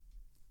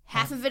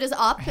Half of it is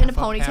up in a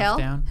ponytail. Half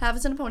down. Half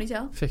is in a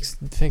ponytail.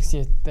 Fix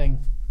your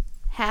thing.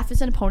 Half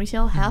is in a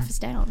ponytail. Half is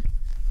down.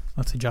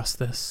 Let's adjust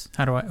this.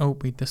 How do I? Oh,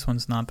 wait, this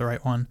one's not the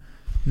right one.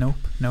 Nope.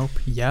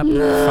 Yep.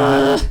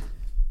 5.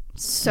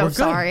 So We're good.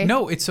 sorry.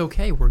 No, it's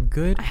okay. We're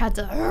good. I had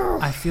to.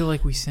 I feel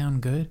like we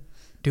sound good.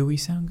 Do we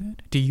sound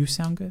good? Do you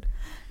sound good?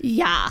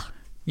 Yeah.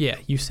 Yeah,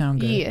 you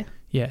sound good.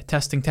 Yeah.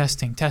 Testing.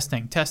 Testing.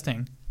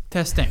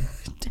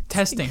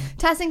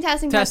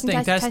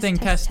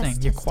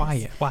 You're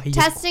quiet. Why?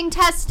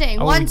 Testing.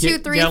 Oh, 1, 2,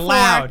 3, 4. You're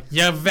loud.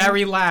 You're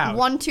very loud.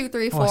 1, 2,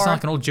 3, 4. Oh, I sound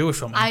like an old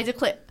Jewish woman. I had to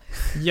clip.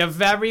 You're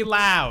very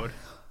loud.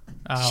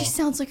 Oh. She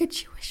sounds like a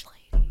Jewish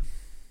lady.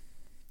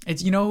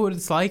 It's, you know who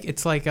it's like?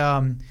 It's like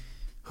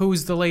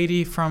who's the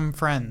lady from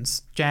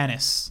Friends?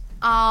 Janice.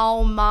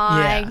 Oh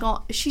my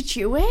god. Is she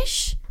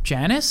Jewish?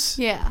 Janice?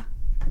 Yeah.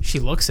 She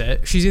looks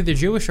it. She's either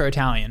Jewish or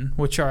Italian,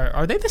 which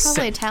are they the same?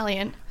 Probably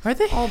Italian. Are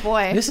they? Oh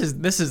boy. This is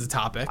the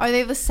topic. Are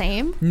they the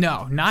same?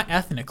 No, not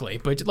ethnically,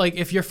 but like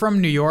if you're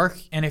from New York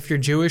and if you're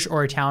Jewish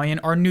or Italian,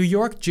 are New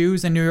York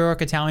Jews and New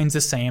York Italians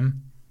the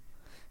same?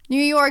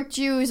 New York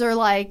Jews are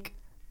like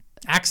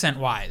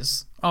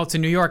Accent-wise. Oh, it's a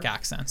New York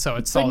accent, so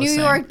it's all the New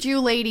same. York Jew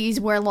ladies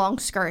wear long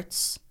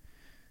skirts.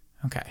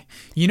 Okay.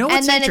 You know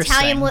what's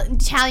interesting? And then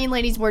Italian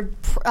ladies wear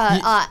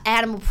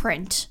animal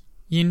print.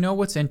 You know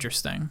what's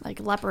interesting? Like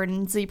leopard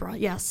and zebra,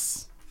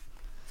 yes.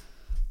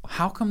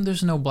 How come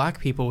there's no black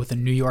people with a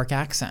New York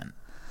accent?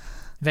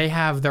 They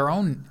have their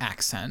own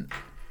accent.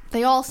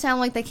 They all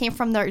sound like they came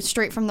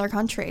straight from their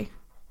country.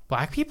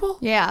 Black people?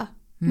 Yeah.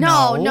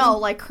 No,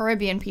 like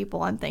Caribbean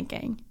people, I'm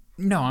thinking.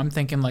 No, I'm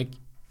thinking like,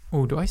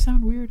 oh, do I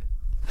sound weird?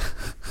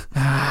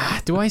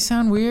 Do I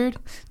sound weird?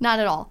 Not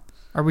at all.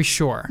 Are we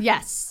sure?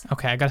 Yes.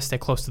 Okay, I gotta stay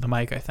close to the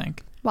mic, I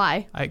think.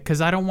 Why?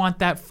 Because I don't want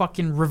that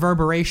fucking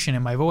reverberation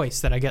in my voice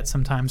that I get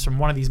sometimes from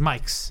one of these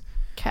mics.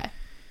 Okay.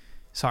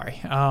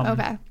 Sorry.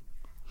 Okay.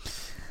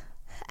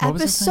 What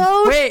was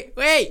I Episode.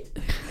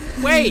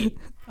 Wait.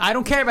 I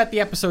don't care about the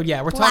episode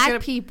yet. We're Black talking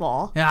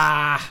people.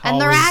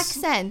 and their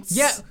accents.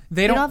 Yeah,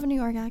 they don't have a New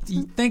York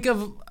accent. Think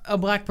of a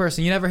black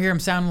person. You never hear him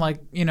sound like,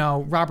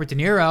 Robert De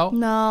Niro.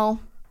 No.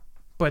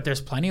 But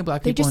there's plenty of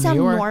black They people just in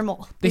New York. sound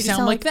normal. They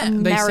sound like that.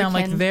 They sound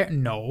like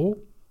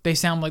American. they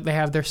sound like they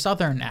have their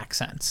southern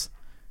accents.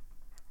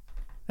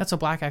 That's what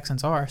black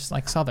accents are,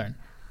 like southern.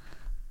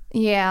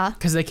 Yeah.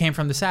 Because they came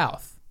from the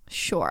South.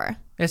 Sure.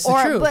 It's the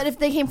truth. But if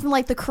they came from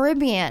like the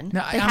Caribbean,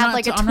 No, they have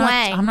like a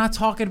twang. I'm not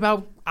talking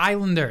about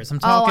islanders. I'm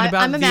talking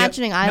about I'm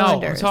imagining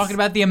islanders. No, I'm talking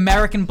about the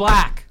American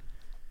black.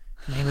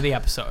 Name of the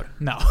episode.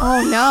 No.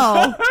 Oh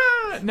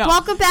no. No.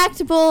 Welcome back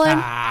to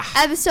Bullen.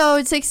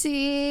 Episode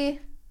 67.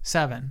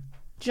 7.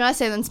 Should I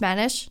say that in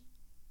Spanish?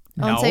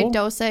 No. Once,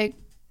 doce,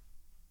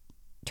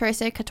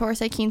 trece,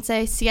 catorce,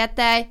 quince,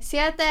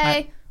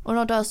 siete.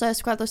 Uno, dos,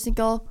 tres, cuatro,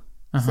 cinco,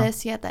 seis,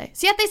 siete.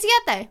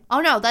 Siete. Oh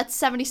no, that's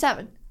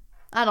 77.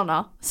 I don't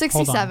know.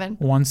 67.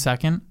 Hold on. 1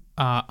 second.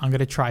 I'm going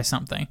to try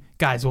something.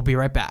 Guys, we'll be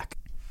right back.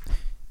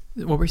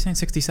 What were you saying,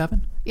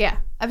 67? Yeah,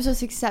 episode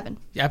 67.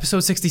 Episode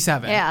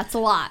 67. Yeah, it's a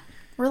lot.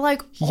 We're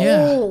like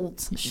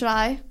old. Should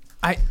I?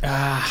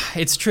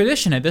 It's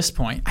tradition at this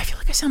point. I feel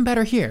like I sound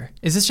better here.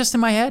 Is this just in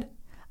my head?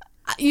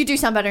 You do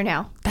sound better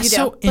now. That's you do.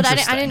 so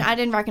interesting. But I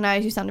didn't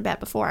recognize you sounded bad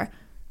before.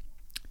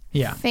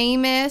 Yeah.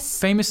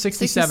 Famous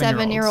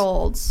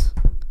 67-year-olds.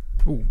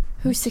 Ooh.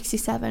 Who's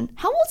 67?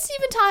 How old's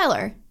Steven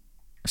Tyler?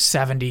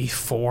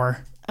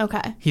 74.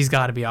 Okay. He's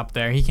got to be up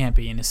there. He can't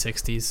be in his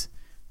 60s.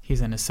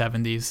 He's in his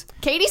 70s.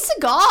 Katie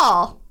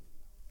Seagal.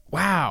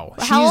 Wow.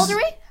 How old are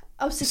we?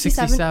 Oh,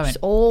 67. She's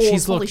old.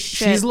 Holy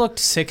shit. She's looked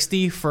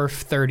 60 for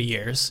 30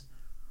 years.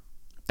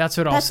 That's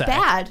what I'll say.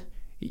 That's bad.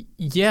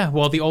 Yeah,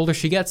 well, the older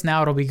she gets,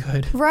 now it'll be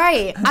good.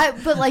 Right.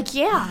 But like,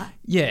 yeah.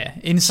 Yeah.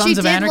 In Sons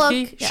of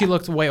Anarchy, she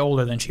looked way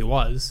older than she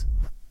was.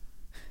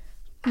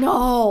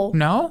 No.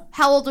 No?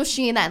 How old was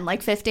she in then?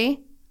 Like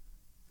 50?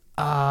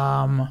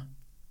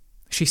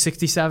 She's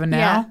 67 now?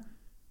 Yeah.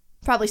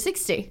 Probably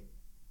 60.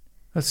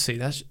 Let's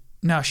see.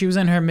 No, she was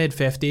in her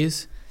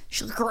mid-50s.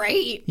 She looked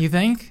great. You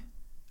think?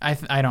 I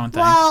don't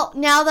think. Well,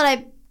 now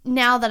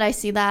that I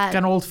see that. Got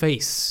an old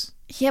face.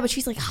 Yeah, but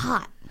she's like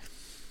hot.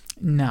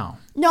 No,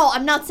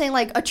 I'm not saying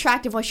like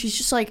attractive. Like she's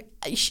just like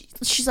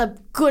she's a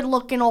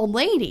good-looking old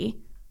lady.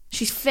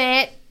 She's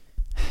fit.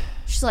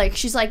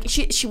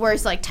 She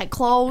wears like tight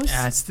clothes.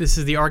 Yeah, this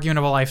is the argument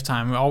of a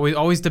lifetime. We're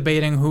always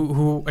debating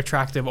who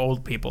attractive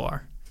old people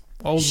are.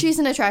 She's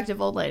an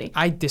attractive old lady.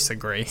 I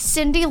disagree.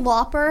 Cyndi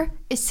Lauper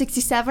is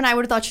 67. I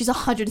would have thought she's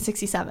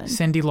 167.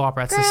 Cyndi Lauper,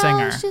 that's the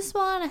singer. Girls just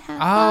wanna have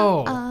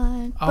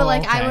fun. But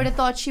like okay. I would have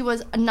thought she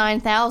was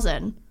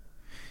 9,000.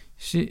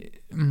 She's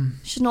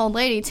an old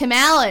lady. Tim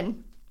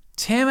Allen.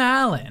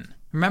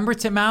 Remember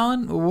Tim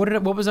Allen?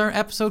 What was our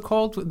episode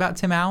called about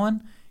Tim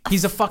Allen?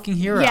 He's a fucking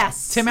hero.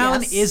 Yes. Tim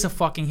Allen is a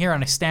fucking hero,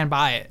 and I stand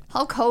by it.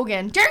 Hulk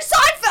Hogan. Jerry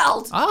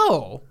Seinfeld.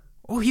 Oh,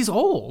 he's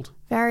old.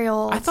 Very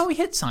old. I thought we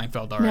hit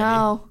Seinfeld already.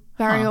 No,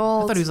 very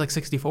old. I thought he was like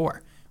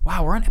 64.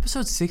 Wow, we're on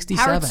episode 67.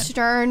 Howard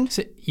Stern.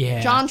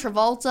 Yeah. John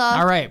Travolta.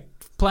 All right.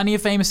 Plenty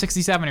of famous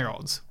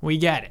 67-year-olds. We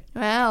get it.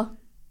 Well.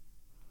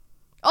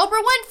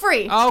 Oprah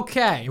Winfrey.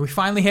 Okay, we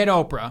finally hit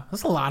Oprah.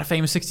 That's a lot of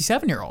famous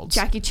 67-year-olds.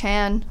 Jackie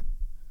Chan.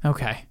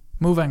 Okay,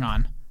 moving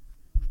on.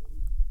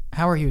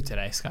 How are you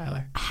today,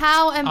 Skylar?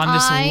 How am On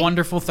this I?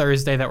 wonderful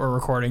Thursday that we're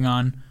recording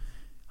on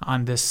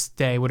this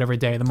day, whatever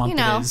day of the month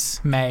it is,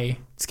 May.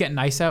 It's getting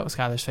nice out.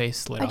 Skylar's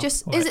face lit up.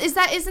 isn't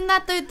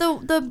that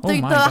the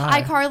my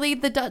God.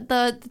 iCarly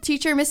the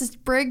teacher, Mrs.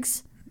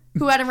 Briggs,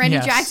 who had a Randy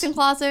Yes. Jackson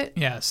closet?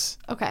 Yes.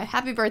 Okay,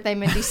 happy birthday,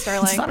 Mindy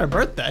Sterling. It's not her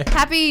birthday.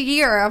 Happy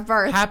year of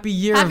birth. Happy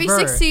year Happy of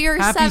birth. 60 or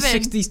Happy 7.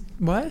 60.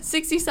 What?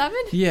 67?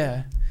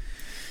 Yeah.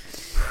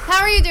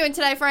 How are you doing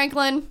today,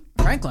 Franklin?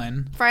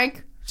 Franklin.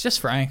 Frank? It's just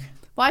Frank.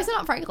 Why is it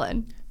not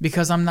Franklin?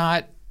 Because I'm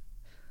not.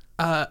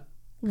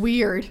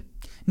 Weird.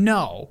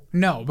 No,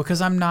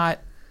 because I'm not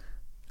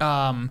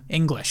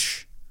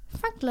English.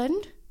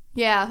 Franklin?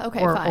 Yeah,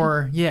 okay, Or, fine.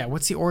 or yeah,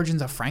 what's the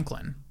origins of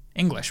Franklin?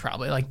 English,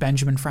 probably, like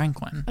Benjamin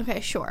Franklin. Okay,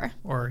 sure.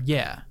 Or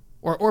yeah.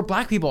 Or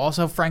black people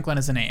also have Franklin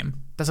as a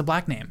name. That's a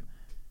black name.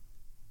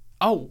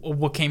 Oh,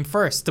 what came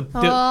first? The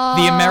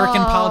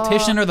American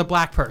politician or the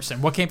black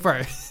person? What came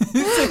first?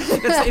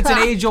 it's an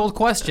age-old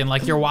question.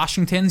 Like your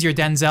Washingtons, your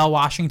Denzel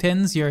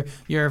Washingtons,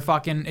 your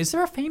fucking... Is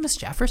there a famous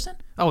Jefferson?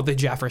 Oh, the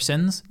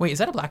Jeffersons. Wait, is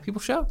that a black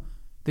people show?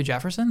 The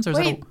Jeffersons? Or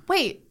is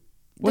Wait.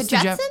 what's The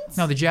Jetsons?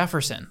 No, the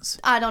Jeffersons.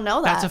 I don't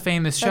know that. That's a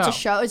famous show. That's a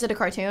show. Is it a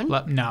cartoon?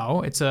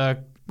 No, it's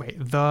a... Wait,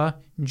 the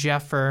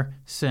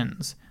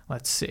Jeffersons.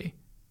 Let's see.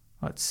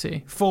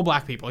 Full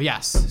black people,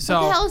 yes. So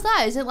What the hell is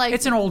that? Is it like...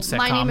 It's an old sitcom.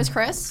 My name is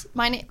Chris.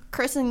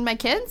 Chris and my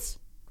kids?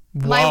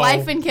 Whoa. My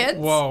wife and kids?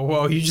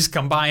 Whoa! You just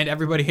combined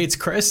Everybody Hates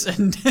Chris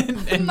and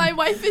My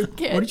wife and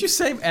kids. What did you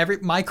say?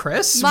 My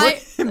Chris?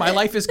 My- My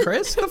life is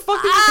Chris? What the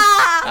fuck?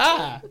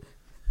 Did you...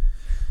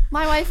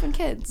 My wife and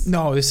kids.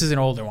 No, this is an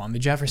older one. The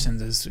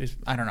Jeffersons is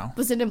I don't know.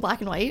 Was it in black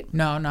and white?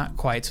 No, not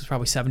quite. So it's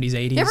probably 70s,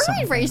 80s. You ever something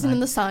read like Raisin that. in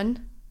the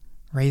Sun?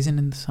 Raisin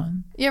in the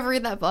Sun? You ever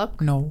read that book?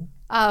 No.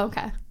 Oh,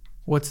 okay.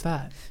 What's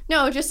that?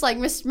 No, just like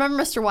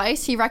remember Mr.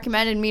 Weiss? He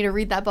recommended me to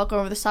read that book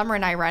over the summer,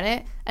 and I read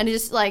it. And it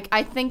just like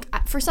I think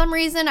for some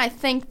reason I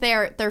think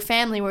their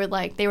family were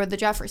like they were the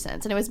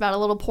Jeffersons, and it was about a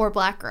little poor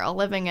black girl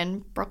living in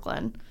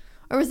Brooklyn.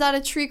 Or was that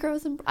a tree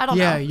grows in? I don't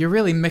know. Yeah, you're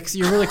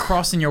really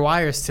crossing your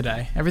wires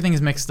today. Everything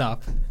is mixed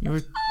up.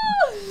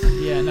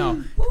 Yeah,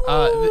 no.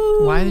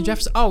 Why the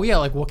Jeffersons? Oh, yeah,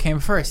 like what came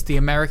first, the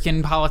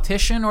American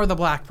politician or the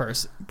black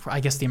person? I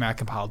guess the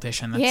American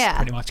politician. That's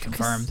pretty much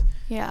confirmed.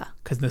 Yeah.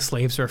 Because the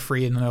slaves were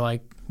free, and they're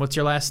like, "What's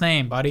your last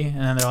name, buddy?"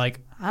 And then they're like,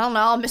 I don't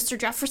know. Mr.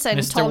 Jefferson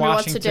 "Mr. told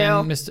Washington."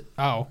 me what to do.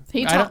 Oh,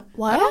 He I don't.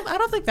 what? I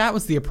don't think that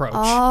was the approach.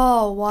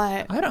 Oh,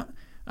 what? I don't.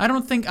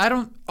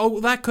 Oh,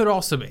 that could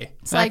also be.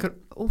 It's like,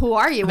 who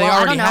are you? They Well, I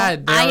already don't know.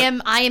 had- they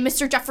I am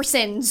Mr.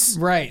 Jefferson's.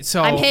 Right,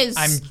 so I'm his.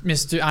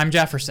 I'm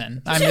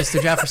Jefferson. I'm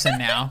Mr. Jefferson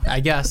now, I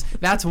guess.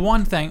 That's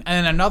one thing.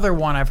 And another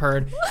one I've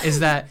heard is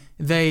that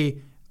they,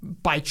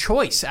 by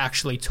choice,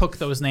 actually took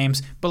those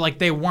names, but like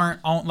they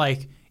weren't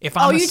like if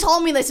I'm. Oh, you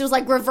told me this. It was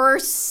like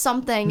reverse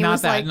something. It Not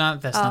was that, like,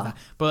 not this, not that.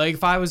 But like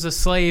if I was a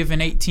slave in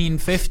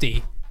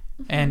 1850,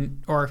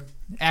 or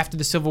after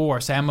the Civil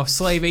War, say I'm a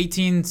slave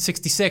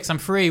 1866, I'm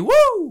free,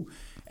 woo!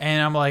 And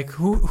I'm like,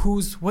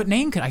 what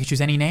name could I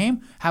choose? Any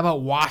name? How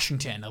about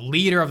Washington, a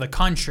leader of the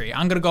country?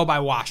 I'm gonna go by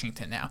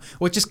Washington now,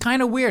 which is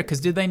kind of weird because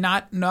did they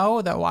not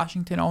know that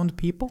Washington owned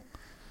people?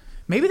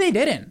 Maybe they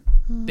didn't.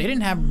 They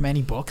didn't have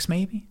many books.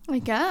 Maybe I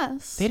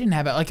guess. they didn't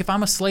have it. Like if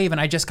I'm a slave and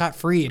I just got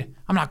freed,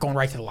 I'm not going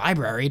right to the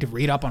library to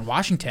read up on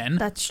Washington.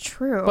 That's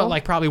true. But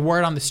like probably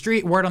word on the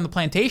street, word on the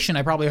plantation,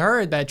 I probably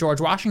heard that George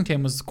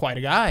Washington was quite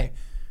a guy.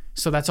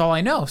 So that's all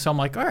I know. So I'm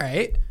like, all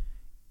right,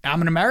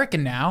 I'm an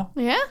American now.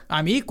 Yeah.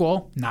 I'm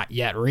equal. Not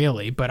yet,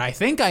 really, but I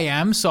think I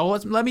am. So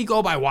let me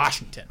go by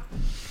Washington.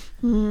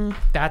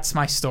 That's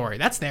my story.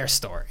 That's their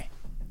story.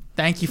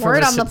 Thank you for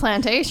Word on the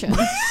plantation.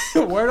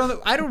 Word on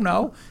the, I don't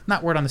know.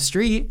 Not word on the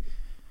street.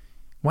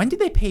 When did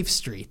they pave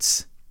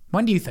streets?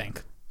 When do you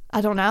think?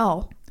 I don't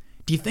know.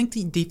 Do you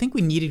think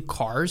we needed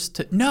cars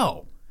to?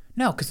 No,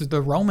 because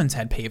the Romans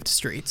had paved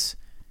streets.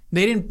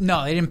 They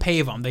didn't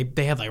pave them.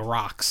 They had like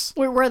rocks.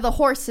 Where the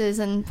horse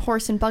and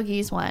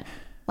buggies went.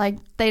 Like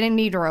they didn't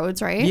need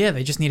roads, right? Yeah,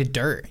 they just needed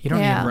dirt. You don't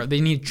need road.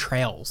 They need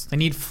trails. They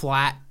need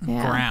flat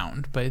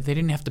ground, but they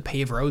didn't have to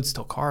pave roads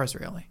till cars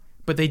really.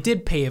 But they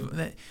did pave.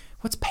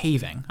 What's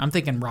paving? I'm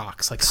thinking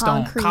rocks, like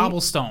Concrete. stone,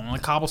 cobblestone,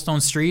 like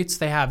cobblestone streets.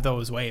 They have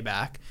those way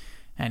back.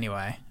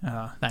 Anyway,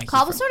 thank you.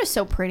 Cobblestone is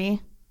so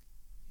pretty.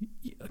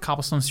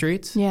 Cobblestone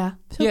streets? Yeah,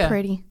 so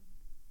pretty.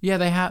 Yeah,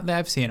 they have.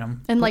 I've seen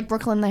them. In like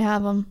Brooklyn, they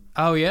have them.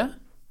 Oh yeah.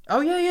 Oh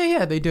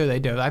yeah. They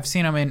do. I've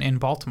seen them in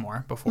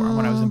Baltimore before.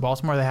 When I was in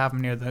Baltimore, they have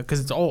them near because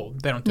it's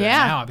old. They don't do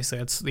that now. Obviously,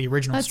 it's the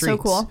original That's streets.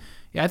 so cool.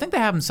 Yeah, I think they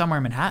have them somewhere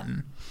in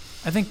Manhattan.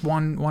 I think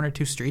one or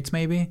two streets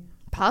maybe.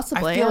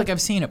 Possibly. I feel like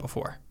I've seen it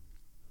before.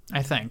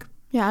 I think.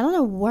 Yeah, I don't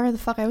know where the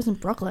fuck I was in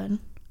Brooklyn.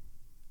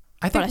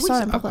 I think I saw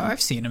it in Brooklyn.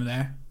 I've seen them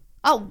there.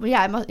 Oh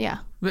yeah, yeah.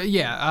 But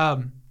yeah.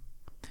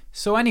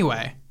 So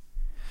anyway,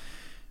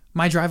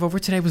 My drive over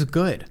today was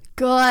good.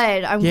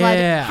 Good. I'm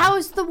glad. How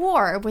is the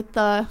war with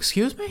the...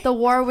 Excuse me? The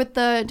war with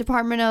the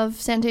Department of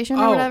Sanitation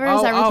or whatever?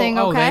 Is everything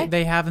okay?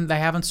 They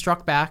haven't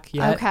struck back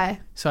yet. Okay.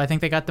 So I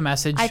think they got the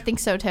message. I think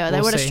so too.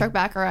 They would have struck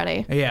back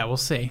already. Yeah, we'll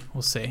see.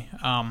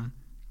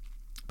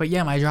 But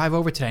yeah, my drive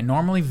over today,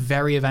 normally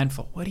very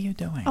eventful. What are you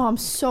doing? Oh, I'm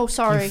so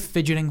sorry. You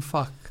fidgeting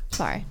fuck.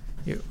 Sorry.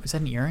 Is that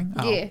an earring?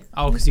 Oh. Yeah.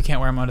 Oh, because you can't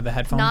wear them under the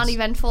headphones?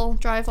 Non-eventful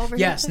drive over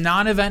here? Yes,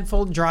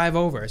 non-eventful drive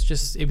over.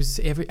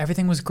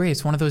 Everything was great.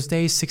 It's one of those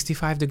days,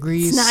 65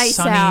 degrees, it's nice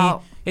sunny.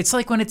 Out. It's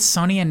like when it's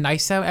sunny and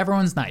nice out,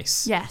 everyone's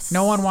nice. Yes.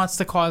 No one wants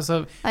to cause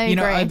a... I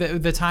agree.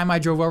 The time I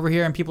drove over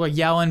here and people are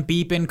yelling,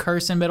 beeping,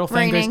 cursing, middle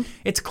fingers. Raining.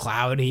 It's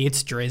cloudy,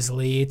 it's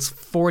drizzly, it's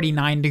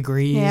 49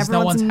 degrees. Yeah,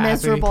 no one's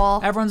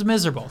miserable. Happy. Everyone's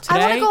miserable. Today, I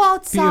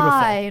want to go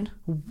outside.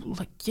 Beautiful.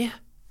 Like, yeah.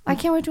 I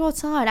can't wait to go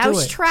outside. I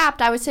was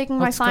trapped. I was taking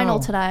my final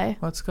today.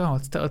 Let's go.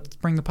 Let's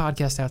bring the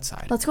podcast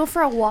outside. Let's go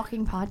for a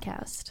walking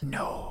podcast.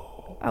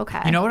 No. Okay.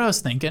 You know what I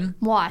was thinking?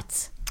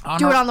 What?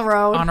 Do it on the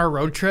road. On our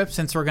road trip,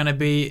 since we're going to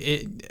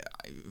be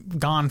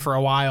gone for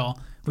a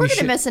while. We're going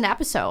to miss an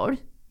episode.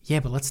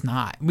 Yeah, but let's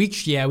not. We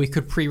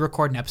could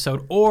pre-record an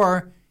episode,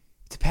 or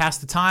to pass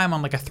the time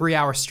on like a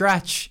 3-hour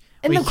stretch.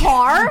 In the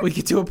car? We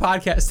could do a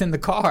podcast in the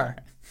car.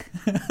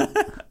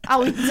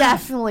 Oh, we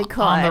definitely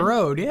could. On the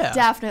road, yeah.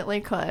 Definitely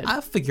could.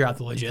 I'll figure out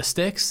the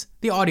logistics.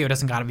 The audio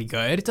doesn't got to be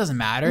good. It doesn't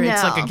matter. No.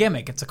 It's like a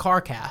gimmick. It's a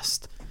car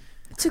cast.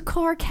 It's a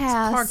car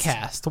cast. Car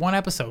cast. One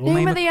episode.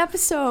 Name of the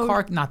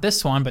episode. Not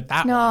this one, but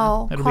that one.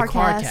 No, it'll be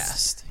car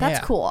cast.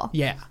 That's cool.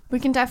 Yeah. We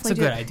can definitely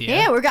do it. It's a good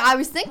idea. Yeah, I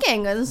was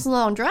thinking, this is a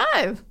long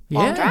drive.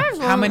 Long drive.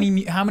 How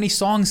many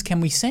songs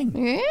can we sing?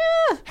 Yeah.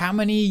 How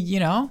many,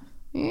 Yeah.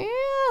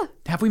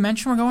 Have we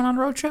mentioned we're going on a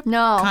road trip?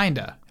 No.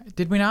 Kinda.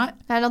 Did we not?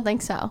 I don't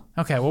think so.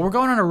 Okay, well, we're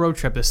going on a road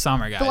trip this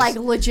summer, guys. But like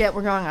legit,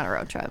 we're going on a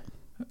road trip.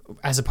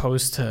 As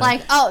opposed to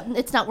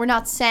we're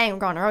not saying we're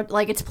going on a road,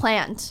 like it's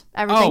planned.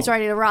 Everything's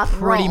ready to rock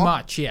and roll. Pretty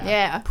much, yeah.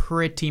 Yeah.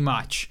 Pretty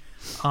much.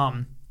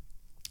 And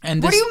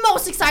what are you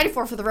most excited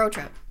for the road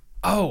trip?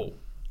 Oh.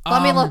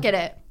 Let me look at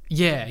it.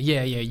 Yeah.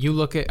 You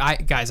look at I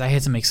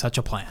had to make such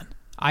a plan.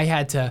 I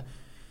had to,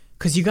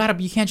 because you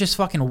can't just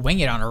fucking wing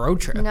it on a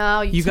road trip. No,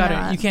 you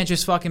can't. You can't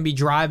just fucking be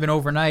driving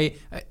overnight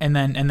and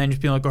then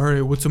just be like, all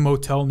right, what's a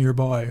motel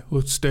nearby?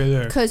 Let's stay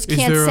there. Because you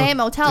can't say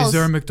motels. Is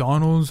there a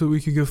McDonald's that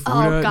we could get food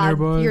at nearby? Oh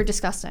God, you're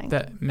disgusting.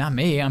 Not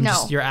me. I'm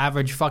just your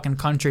average fucking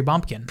country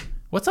bumpkin.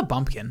 What's a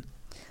bumpkin?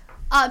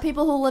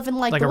 People who live in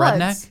like a the woods.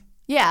 redneck?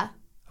 Yeah.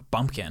 A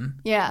bumpkin?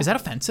 Yeah. Is that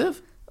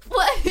offensive?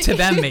 What? To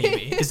them,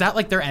 maybe. Is that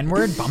like their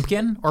N-word,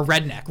 bumpkin? Or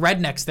redneck?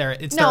 Redneck's there.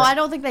 I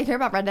don't think they care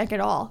about redneck at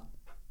all.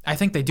 I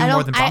think they do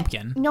more than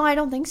bumpkin. No, I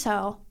don't think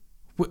so.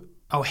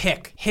 Oh,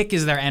 hick. Hick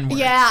is their N-word.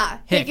 Yeah.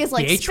 Hick is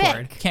like the H spick.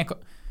 word. Can't go.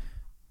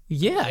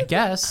 Yeah, I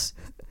guess.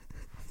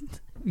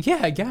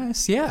 Yeah.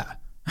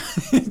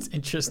 It's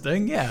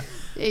interesting, yeah.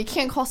 You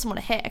can't call someone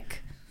a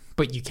hick.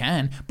 But you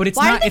can. But it's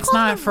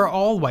not for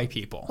all white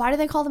people. Why do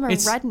they call them a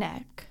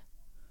redneck?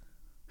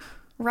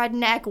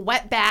 Redneck,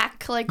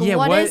 wetback.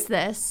 What is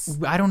this?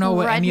 I don't know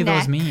what any of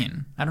those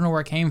mean. I don't know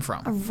where it came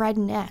from. A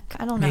redneck.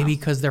 I don't know. Maybe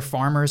because they're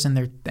farmers and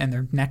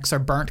their necks are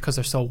burnt because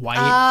they're so white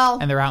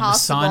and they're out in the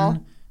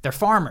sun. They're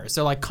farmers.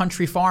 They're like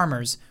country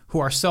farmers who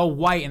are so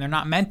white and they're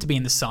not meant to be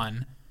in the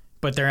sun,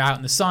 but they're out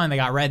in the sun. They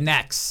got red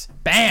necks.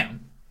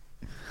 Bam.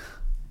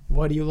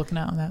 What are you looking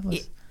at on that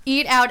list?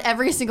 Eat out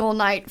every single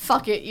night.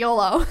 Fuck it,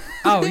 YOLO.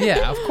 Oh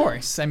yeah, of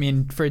course. I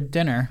mean, for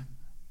dinner.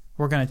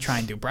 We're going to try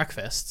and do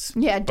breakfasts.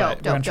 Yeah, dope.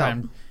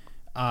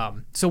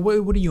 So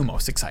what are you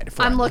most excited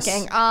for? I'm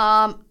looking.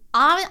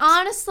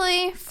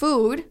 Honestly,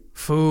 food.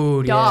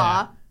 Food, Duh.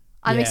 yeah.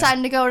 I'm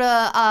excited to go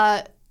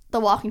to the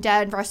Walking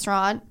Dead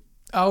restaurant.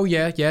 Oh,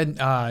 yeah.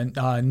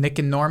 Nick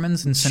and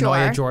Norman's in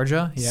Sonoya,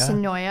 Georgia. Yeah.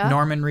 Sonoya.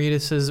 Norman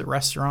Reedus'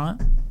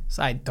 restaurant.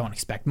 So I don't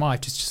expect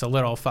much. It's just a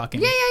little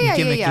fucking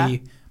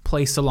gimmicky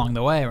place along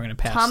the way we're going to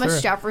pass Thomas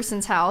through.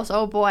 Jefferson's house.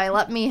 Oh, boy.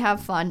 Let me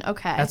have fun.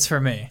 Okay. That's for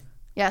me.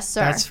 Yes,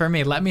 sir. That's for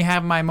me. Let me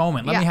have my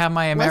moment. Let me have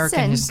my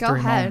American history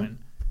moment.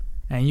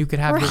 And you could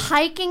have We're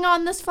hiking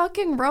on this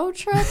fucking road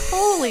trip?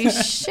 Holy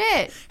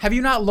shit. Have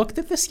you not looked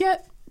at this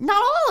yet?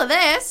 Not all of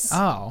this.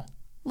 Oh.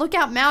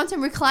 Lookout Mountain,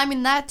 we're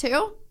climbing that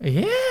too?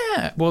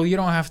 Yeah. Well, you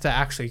don't have to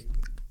actually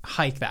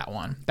hike that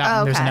one.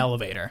 There's an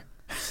elevator.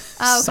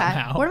 Okay.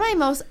 Somehow. What am I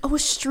most... Oh, a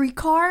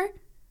streetcar?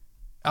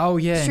 Oh,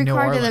 yeah,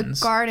 Streetcar New to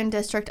Orleans. the Garden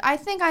District. I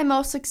think I'm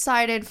most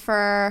excited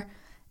for...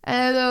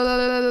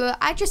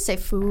 I just say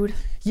food.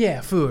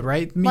 Yeah, food,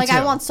 right? Me too.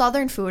 I want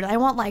Southern food. I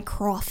want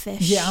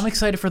crawfish. Yeah, I'm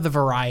excited for the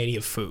variety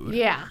of food.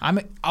 Yeah.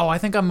 I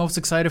think I'm most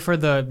excited for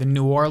the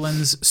New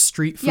Orleans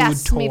street food tour.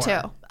 Yes, me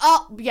too.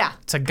 Oh, yeah.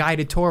 It's a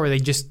guided tour where they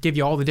just give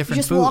you all the different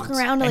foods. You just walk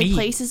around to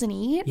places and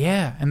eat?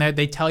 Yeah, and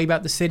they tell you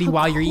about the city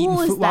while you're eating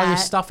food, while you're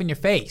stuffing your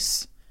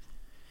face.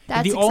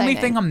 That's the only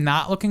thing I'm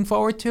not looking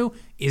forward to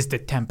is the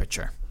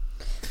temperature.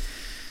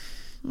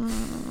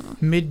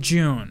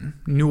 Mid-June,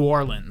 New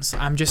Orleans.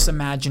 I'm just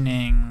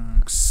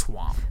imagining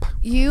swamp.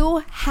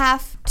 You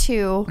have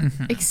to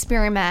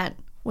experiment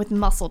with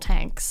muscle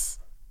tanks.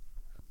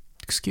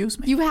 Excuse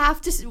me? You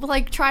have to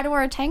try to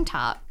wear a tank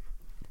top.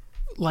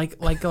 Like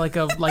a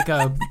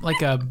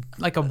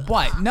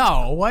what?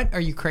 No, what? Are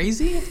you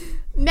crazy?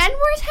 Men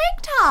wear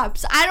tank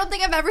tops. I don't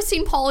think I've ever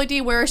seen Pauly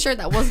D wear a shirt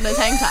that wasn't a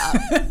tank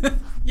top.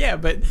 Yeah,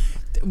 but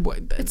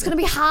It's gonna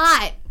be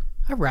hot.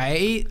 all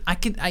right.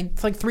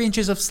 It's like 3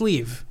 inches of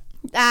sleeve.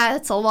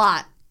 That's a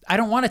lot. I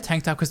don't want a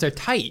tank top because they're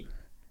tight.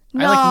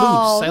 No, I like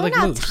loose. I they're like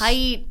not loose.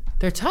 tight.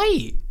 They're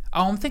tight.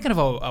 Oh, I'm thinking of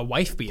a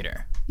wife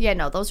beater. Yeah,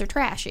 no, those are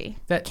trashy.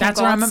 That's Can't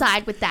go what I'm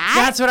outside with that.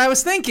 That's what I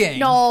was thinking.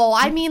 No,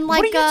 I mean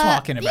like What are you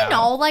talking about? You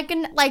know,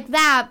 like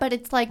that, but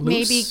it's like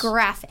Loose? maybe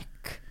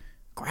graphic,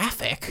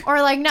 Graphic.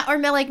 or like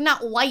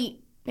not white.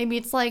 Maybe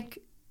it's like.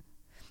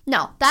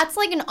 No, that's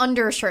like an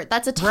undershirt.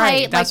 That's a tight.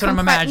 Right, that's like, what I'm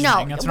imagining.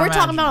 No, That's what we're I'm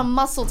talking about a imagining.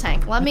 muscle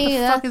tank. Let me.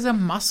 What the fuck is a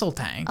muscle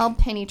tank? I'll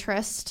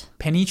Pinterest.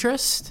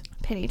 Pinterest?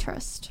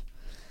 Pinterest.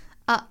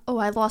 I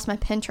lost my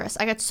Pinterest.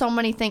 I got so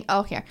many things.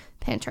 Oh, here.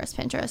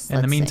 Pinterest.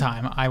 In the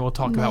meantime, I will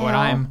talk about what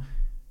I'm.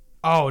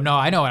 Oh, no,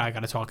 I know what I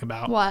got to talk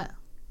about. What?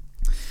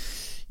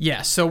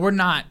 Yeah, so we're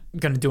not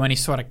going to do any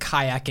sort of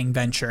kayaking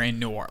venture in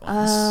New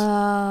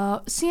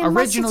Orleans. See,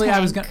 Originally, muscle I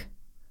was tank.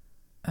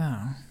 going to.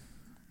 Oh,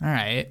 all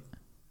right.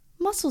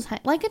 Muscle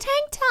tank. Like a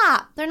tank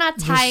top. They're not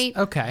tight.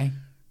 Okay.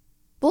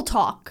 We'll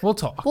talk. We'll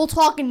talk. We'll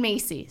talk in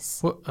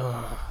Macy's.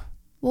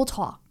 We'll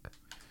talk.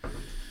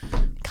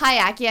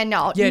 Kayak, yeah,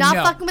 no. Yeah, not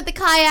no. fucking with the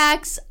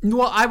kayaks.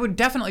 Well, I would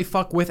definitely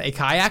fuck with a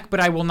kayak, but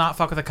I will not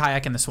fuck with a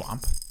kayak in the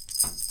swamp.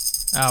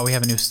 Oh, we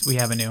have a new. This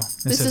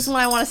is when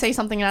I want to say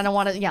something and I don't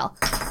want to yell.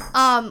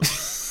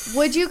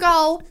 Would you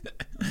go?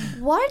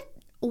 What?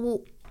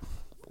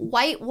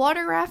 White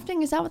water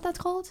rafting? Is that what that's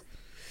called?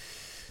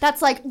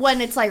 That's like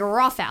when it's like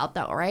rough out,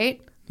 though,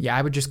 right? Yeah,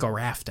 I would just go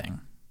rafting.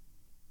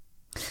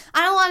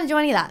 I don't want to do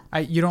any of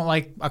that. You don't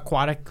like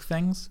aquatic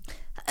things?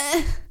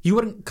 You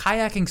wouldn't.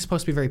 Kayaking's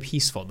supposed to be very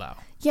peaceful, though.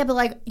 Yeah, but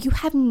like you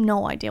have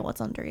no idea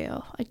what's under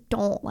you. I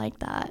don't like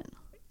that.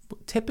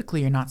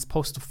 Typically, you're not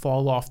supposed to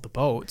fall off the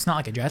boat. It's not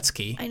like a jet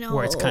ski. I know,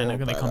 where it's kind of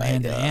going to come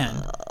hand in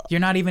hand. You're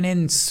not even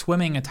in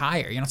swimming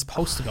attire. You're not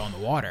supposed to go in the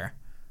water.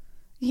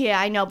 Yeah,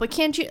 I know, but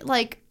can't you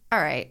like?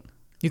 All right.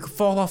 You could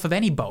fall off of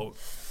any boat.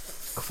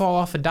 You could fall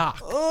off a dock.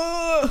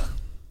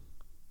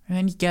 And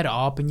then you get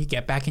up and you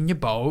get back in your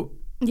boat.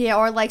 Yeah,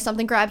 or like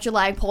something grabs your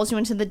leg, pulls you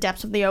into the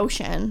depths of the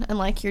ocean, and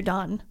like you're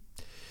done.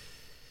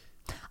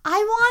 I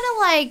want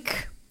to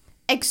like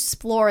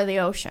explore the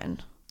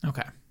ocean.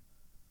 Okay.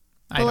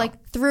 But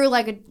like through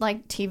like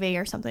TV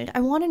or something. I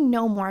want to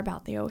know more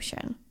about the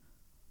ocean.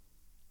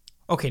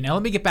 Okay, now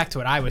let me get back to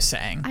what I was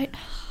saying.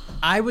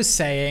 I was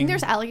saying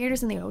There's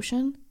alligators in the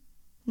ocean?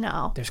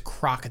 No. there's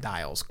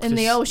crocodiles In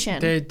the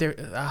ocean.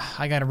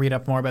 I got to read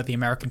up more about the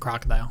American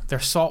crocodile. They're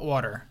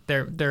saltwater.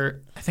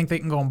 They're I think they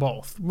can go in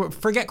both.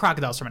 Forget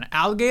crocodiles for a minute.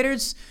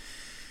 Alligators.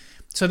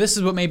 So this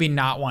is what made me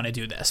not want to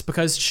do this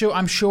because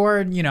I'm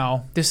sure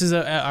this is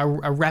a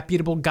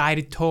reputable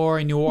guided tour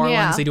in New Orleans.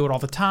 Yeah. They do it all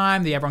the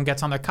time. Everyone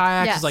gets on their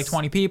kayaks. Yes. It's like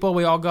 20 people.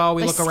 We all go.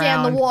 We look scan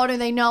around. the water.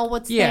 They know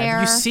what's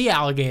there. You see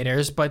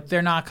alligators, but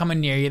they're not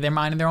coming near you. They're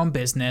minding their own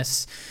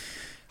business.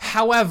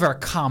 However,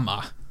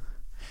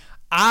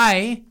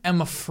 I am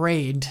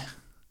afraid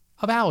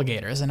of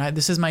alligators, and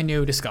this is my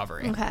new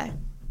discovery. Okay.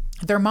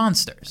 They're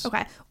monsters.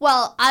 Okay.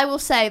 Well, I will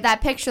say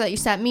that picture that you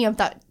sent me of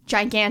that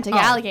gigantic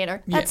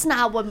alligator, that's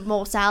not what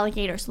most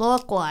alligators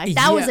look like.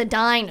 That was a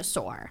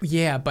dinosaur.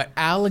 Yeah, but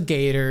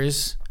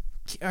alligators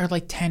are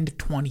like 10 to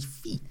 20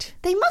 feet.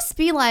 They must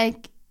be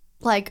like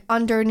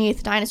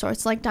underneath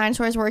dinosaurs. Like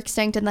dinosaurs were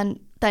extinct and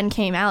then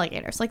came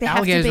alligators. Like they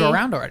Alligators have to be were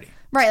around already.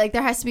 Right, like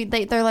there has to be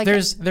they're like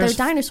they're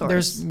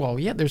dinosaurs.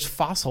 There's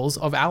fossils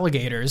of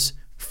alligators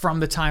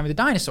from the time of the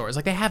dinosaurs.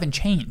 Like they haven't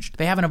changed.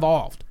 They haven't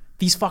evolved.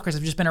 These fuckers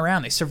have just been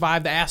around. They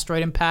survived the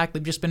asteroid impact.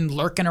 They've just been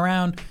lurking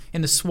around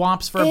in the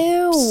swamps for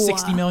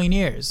 60 million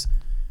years.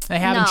 They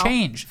haven't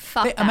changed.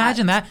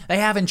 Imagine that. They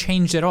haven't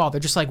changed at all. They're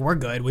just like, we're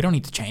good. We don't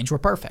need to change. We're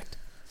perfect.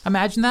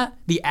 Imagine that.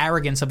 The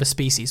arrogance of a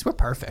species. We're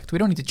perfect. We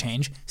don't need to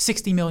change.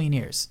 60 million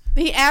years.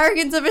 The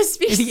arrogance of a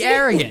species. The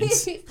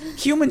arrogance.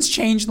 Humans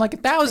changed in like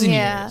 1,000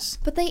 years.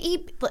 But they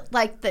eat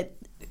like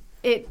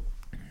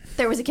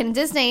there was a kid in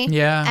Disney.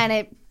 Yeah. And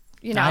it,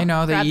 I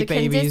know they grabbed eat the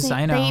kid in babies. Disney.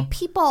 I know. They eat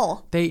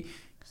people.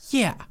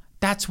 Yeah.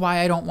 That's why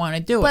I don't want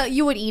to do it. But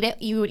you would eat it.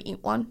 You would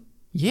eat one.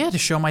 Yeah, to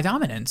show my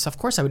dominance. Of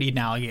course I would eat an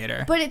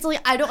alligator. But it's like,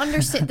 I don't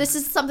understand. This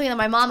is something that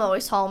my mom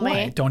always told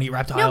me. What? Don't eat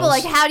reptiles. No, but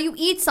like, how do you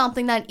eat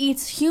something that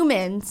eats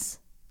humans?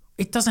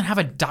 It doesn't have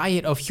a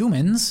diet of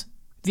humans.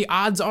 The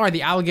odds are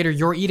the alligator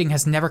you're eating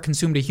has never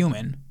consumed a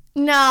human.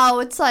 No,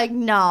 it's like,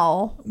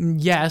 no.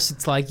 Yes,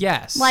 it's like,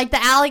 yes. Like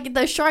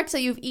the sharks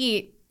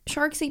that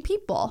sharks eat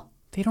people.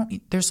 They don't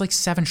eat, there's like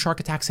 7 shark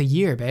attacks a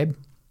year, babe.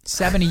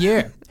 7 a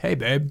year. Hey,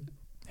 babe.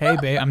 Hey,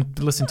 babe. I'm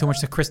listening too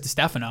much to Chris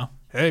DiStefano.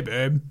 Hey,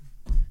 babe.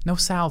 No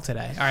Sal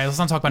today. All right, let's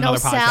not talk about another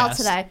podcast. No Sal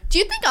today. Do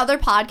you think other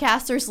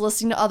podcasters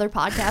listen to other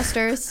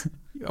podcasters?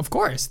 Of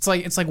course.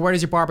 It's like where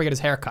does your barber get his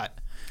hair cut?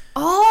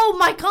 Oh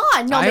my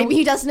God! No, maybe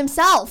he does it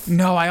himself.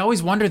 No, I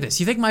always wonder this.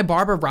 You think my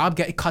barber Rob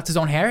cuts his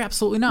own hair?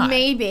 Absolutely not.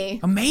 Maybe.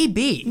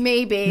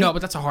 Maybe. No,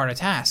 but that's a harder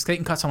task. They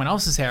can cut someone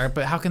else's hair,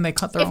 but how can they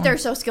cut their own? If they're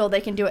so skilled,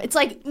 they can do it. It's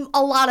like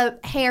a lot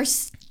of hair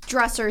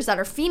dressers that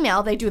are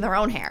female, they do their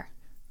own hair.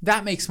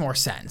 That makes more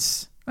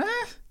sense.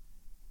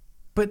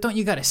 But don't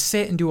you got to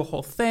sit and do a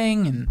whole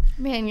thing? And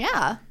Man,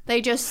 yeah. They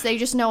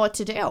just know what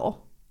to do.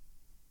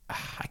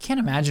 I can't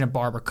imagine a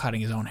barber cutting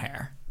his own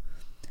hair.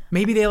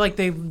 Maybe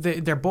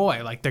their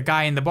boy, like their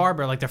guy in the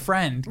barber, like their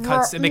friend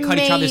cuts, and they cut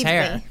each other's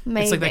hair.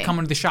 Maybe. It's like they come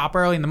into the shop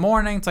early in the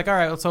morning. It's like, all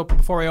right, let's open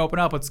before we open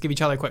up. Let's give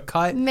each other a quick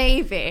cut.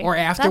 Maybe. Or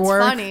after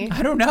work. That's funny.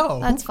 I don't know.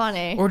 That's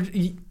funny. Or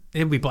it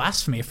would be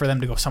blasphemy for them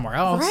to go somewhere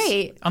else.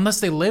 Right. Unless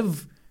they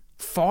live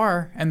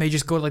far and they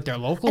just go to like their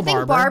local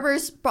barber. I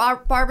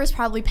think barbers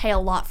probably pay a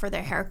lot for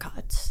their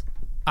haircuts.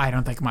 I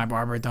don't think my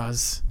barber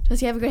does. Does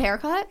he have a good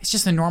haircut? It's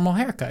just a normal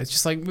haircut. It's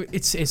just like,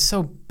 it's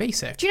so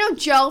basic. Do you know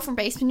Joe from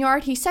Basement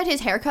Yard? He said his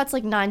haircut's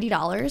like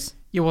 $90.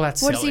 Yeah, well, that's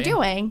silly. What is he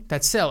doing?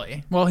 That's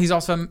silly. Well, he's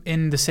also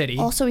in the city.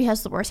 Also, he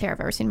has the worst hair I've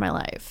ever seen in my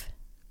life.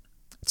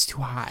 It's too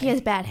high. He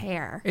has bad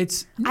hair.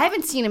 I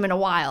haven't seen him in a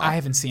while. I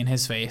haven't seen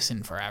his face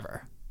in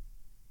forever.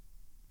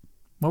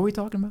 What were we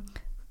talking about?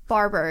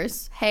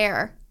 Barbers,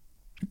 hair,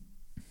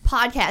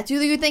 podcasts. Do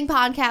you think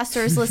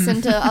podcasters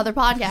listen to other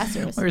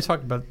podcasters? We were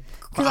talking about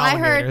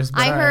because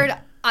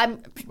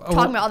I'm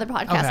talking about other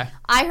podcasts. Okay.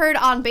 I heard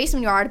on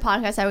Basement Yard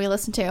podcast that we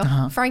listened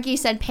to, Frankie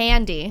said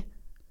pandy.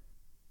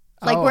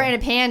 Like we're in a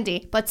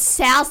pandy. But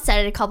Sal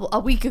said it a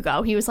week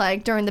ago. He was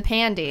like during the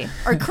pandy.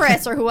 Or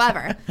Chris or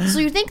whoever. So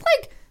you think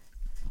like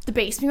the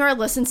Basement Yard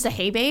listens to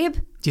Hey Babe?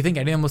 Do you think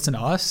any of them listen to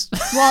us?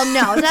 Well,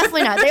 no,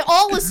 definitely not. They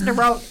all listen to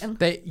Rogan.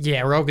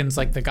 Rogan's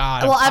like the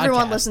god of podcasts. Well,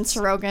 everyone listens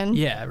to Rogan.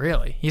 Yeah,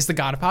 really. He's the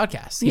god of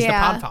podcasts. He's the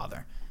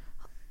podfather.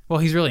 Well,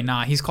 he's really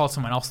not. He's called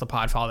someone else the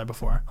podfather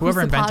before.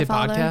 Whoever invented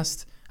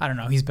podcasts. I don't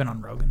know. He's been on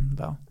Rogan,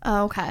 though.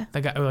 Oh, okay. The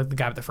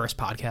guy with the first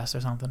podcast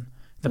or something.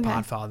 The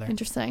podfather.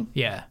 Interesting.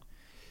 Yeah.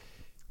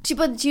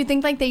 But do you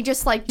think like they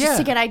just like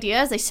to get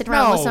ideas? They sit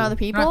around and listen to other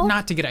people?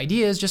 Not to get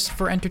ideas, just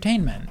for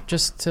entertainment.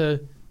 Just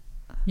to,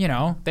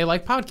 they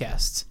like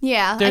podcasts.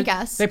 Yeah, I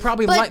guess. They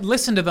probably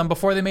listened to them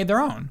before they made their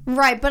own.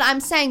 Right, but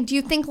I'm saying, do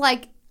you think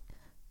like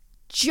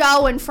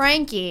Joe and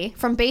Frankie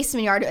from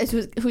Basement Yard,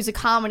 who's a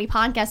comedy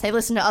podcast, they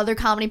listen to other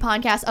comedy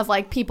podcasts of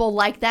like people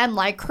like them,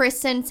 like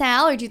Chris and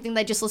Sal, or do you think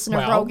they just listen to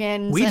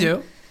Rogan's? We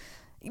do.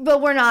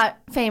 But we're not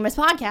famous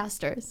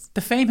podcasters.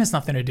 The fame has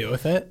nothing to do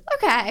with it.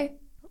 Okay.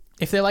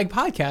 If they like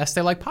podcasts,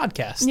 they like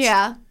podcasts.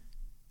 Yeah.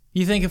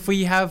 You think if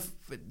we have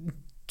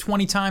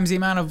 20 times the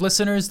amount of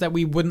listeners that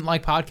we wouldn't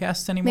like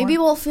podcasts anymore? Maybe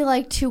we'll feel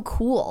like too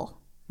cool.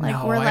 Like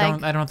no, we're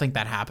I don't think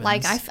that happens.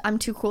 Like I'm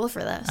too cool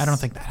for this. I don't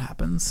think that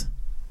happens.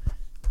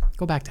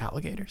 Go back to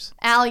alligators.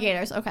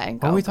 Alligators, okay.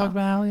 Are we talking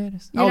about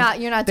alligators? You're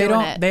not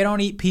doing it. They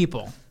don't eat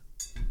people.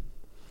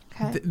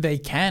 Okay. They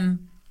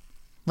can.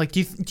 Like, do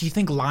you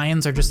think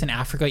lions are just in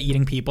Africa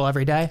eating people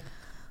every day?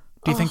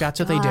 Do you think that's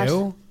what they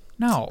do?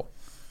 No.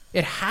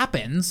 It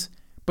happens,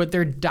 but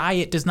their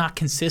diet does not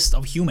consist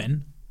of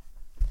human.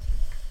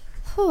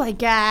 Oh, I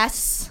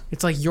guess.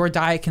 It's like your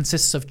diet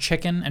consists of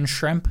chicken and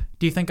shrimp.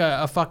 Do you think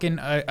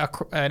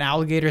an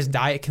alligator's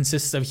diet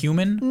consists of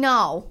human?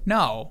 No.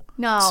 No.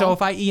 So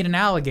if I eat an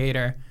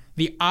alligator,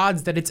 the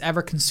odds that it's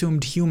ever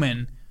consumed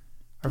human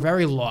are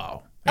very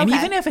low. And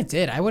even if it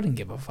did, I wouldn't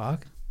give a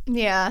fuck.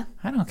 Yeah.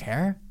 I don't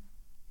care.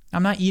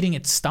 I'm not eating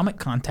its stomach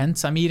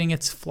contents. I'm eating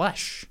its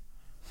flesh.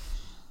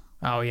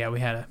 Oh, yeah, we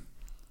had a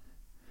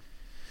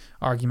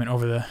argument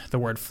over the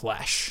word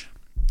flesh.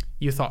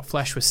 You thought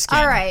flesh was skin.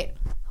 All right.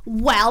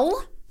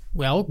 Well,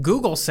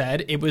 Google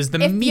said it was the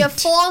meat. If you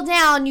fall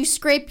down, you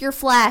scrape your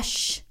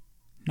flesh.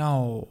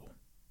 No.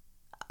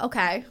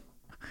 Okay.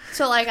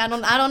 So like I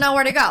don't know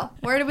where to go.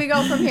 Where do we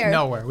go from here?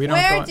 Nowhere.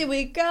 Where do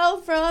we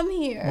go from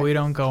here? We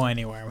don't go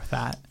anywhere with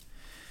that.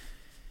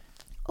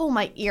 Oh,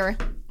 my ear.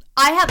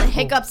 I have the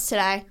hiccups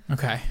today.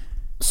 Okay.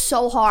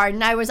 So hard,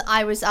 and I was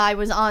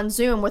on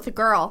Zoom with a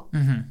girl,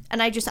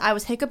 and I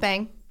was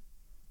hiccuping.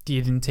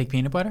 You didn't take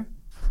peanut butter?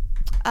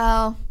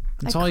 Oh.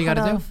 That's all you got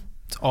to do.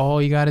 That's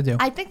all you got to do.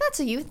 I think that's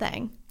a you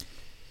thing.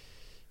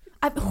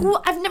 I've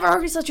never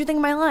heard of such a thing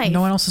in my life.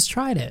 No one else has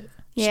tried it.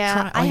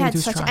 Yeah, I had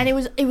such, and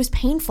it was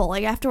painful.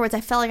 Like afterwards,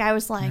 I felt like I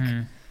was like,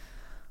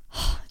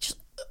 just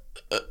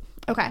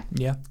okay.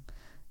 Yeah.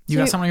 You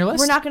got something on your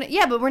list? We're not gonna.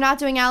 Yeah, but we're not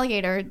doing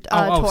alligator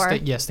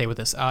tour. Stay with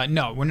this.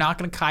 No, we're not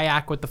gonna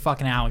kayak with the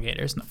fucking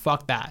alligators. No,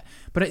 fuck that.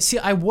 But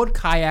I would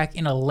kayak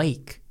in a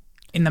lake.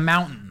 In the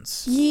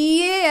mountains.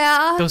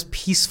 Yeah. Those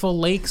peaceful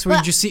lakes where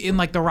you just see in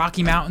like the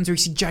Rocky Mountains where you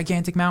see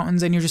gigantic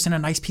mountains and you're just in a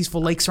nice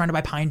peaceful lake surrounded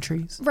by pine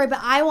trees. Right, but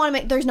I want to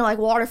make, there's no like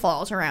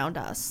waterfalls around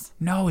us.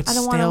 No, it's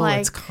still,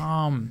 it's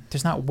calm.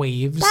 There's not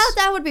waves.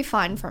 That would be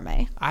fun for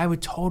me. I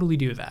would totally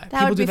do that.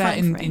 People do that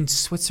in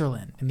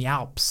Switzerland, in the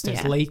Alps.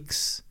 There's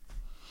lakes.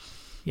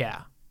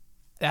 Yeah.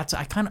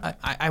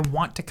 I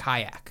want to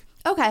kayak.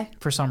 Okay.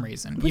 For some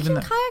reason. We can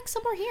kayak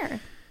somewhere here.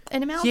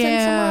 In a mountain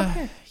somewhere up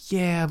here.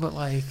 Yeah, but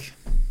like...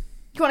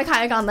 You want to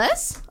kayak on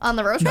this? On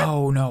the road trip?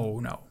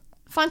 No.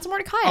 Find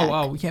somewhere to kayak.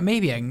 Oh, yeah,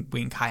 maybe we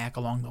can kayak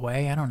along the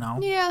way. I don't know.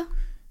 Yeah.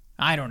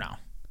 I don't know.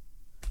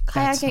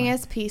 Kayaking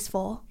is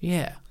peaceful.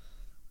 Yeah.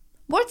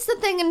 What's the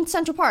thing in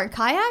Central Park?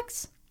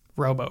 Kayaks?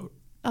 Rowboat.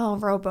 Oh,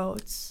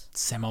 rowboats.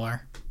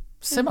 Similar.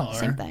 Similar.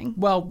 Same thing.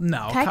 Well,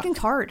 no. Kayak and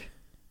cart.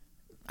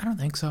 I don't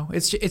think so.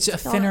 It's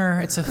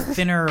a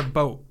thinner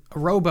boat. A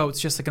rowboat's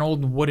just like an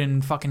old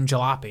wooden fucking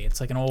jalopy. It's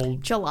like an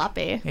old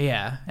Jalopy.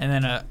 yeah. And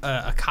then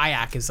a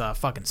kayak is a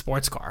fucking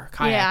sports car.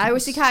 Kayak Yeah, I is-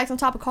 always see kayaks on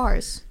top of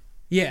cars.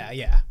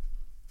 Yeah.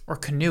 Or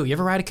canoe. You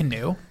ever ride a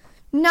canoe?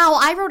 No,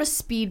 I rode a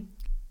speed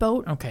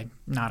boat. Okay,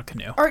 not a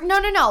canoe. Or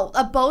no,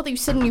 a boat that you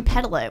sit and you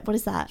pedal it. What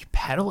is that? A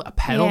pedal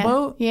Yeah.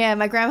 boat? Yeah,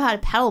 my grandma had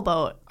a pedal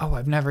boat. Oh,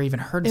 I've never even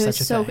heard of It was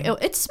such a so. thing.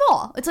 It's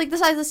small. It's like the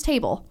size of this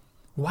table.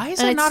 Why is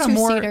and that it's not a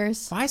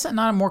two-seaters. Why is that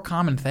not a more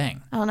common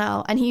thing? I don't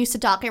know. And he used to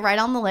dock it right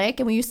on the lake,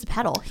 and we used to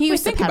pedal. He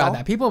used to Think pedal. about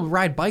that. People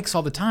ride bikes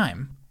all the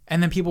time,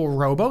 and then people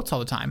row boats all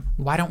the time.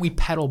 Why don't we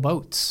pedal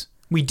boats?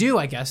 We do,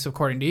 I guess,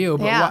 according to you.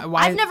 But Yeah,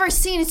 why? I've never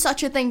seen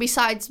such a thing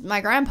besides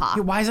my grandpa.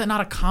 Why is that not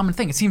a common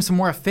thing? It seems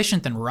more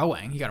efficient than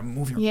rowing. You got to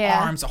move your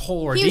arms, a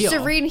whole ordeal. He used to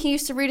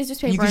read his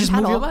newspaper. You can and just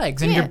pedal. move your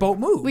legs, and your boat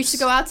moves. We used to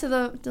go out to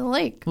the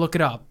lake. Look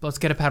it up. Let's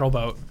get a pedal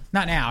boat.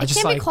 Not now. It just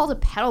can't like be called a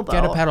pedal boat.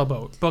 get a pedal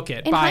boat. Book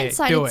it. In buy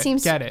hindsight, it. Do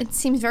seems Get it. It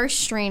seems very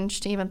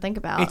strange to even think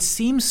about. It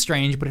seems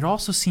strange, but it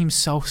also seems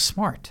so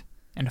smart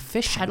and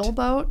efficient. pedal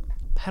boat.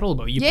 Pedal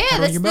boat. You Yeah,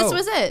 pedal your this boat.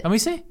 was it. Let me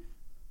see.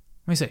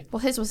 Well,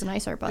 his was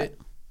nicer, but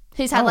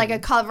his had Oh. like a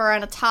cover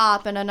and a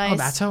top and a nice. Oh,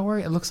 that's how it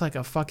works. It looks like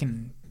a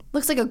fucking.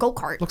 Looks like a go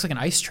kart. Looks like an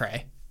ice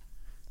tray.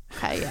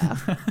 Okay, yeah.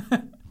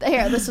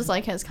 Here, this was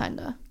like his kind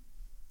of.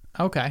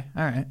 Okay.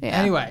 All right. Yeah.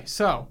 Anyway,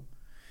 so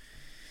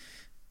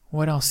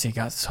what else you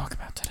got to talk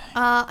about today?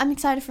 I'm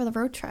excited for the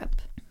road trip.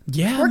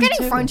 Yeah, We're me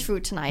getting too. French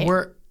food tonight.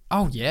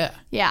 Oh yeah.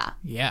 Yeah.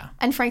 Yeah.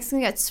 And Frank's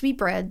gonna get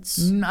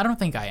sweetbreads. I don't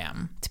think I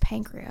am. It's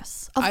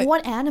pancreas. Of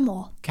what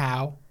animal?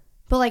 Cow.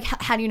 But like,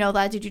 how do you know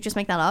that? Did you just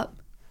make that up?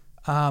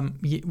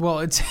 Well,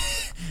 it's.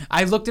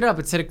 I looked it up.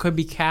 It said it could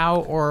be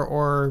cow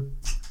or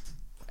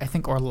I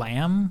think or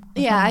lamb.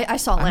 Yeah, I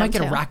saw lamb I might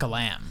get too. a rack of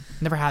lamb.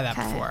 Never had that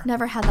Okay, before.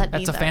 never had that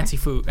That's either. a fancy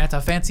food. That's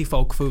a fancy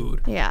folk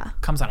food. Yeah.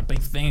 Comes on a big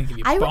thing. Give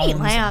you I would bones eat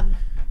lamb.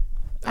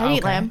 I'd eat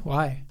Okay. lamb.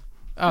 Why?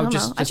 I Oh, don't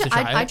just know. to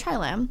try it. I'd try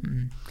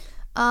lamb.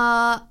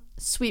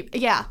 Sweet.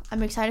 Yeah,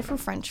 I'm excited for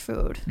French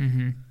food.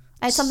 Mm-hmm.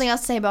 I had something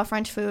else to say about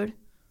French food.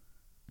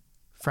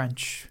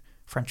 French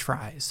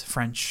fries.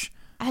 French.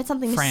 I had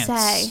something France. to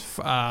say.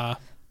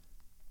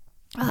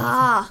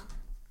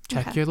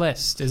 Check Okay. your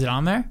list. Is it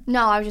on there?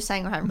 No, I was just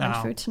saying we're having French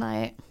No. food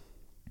tonight.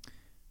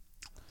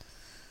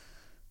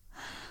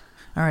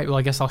 All right. Well,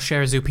 I guess I'll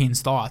share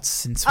Zupine's thoughts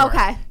since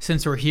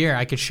we're here.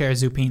 I could share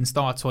Zupine's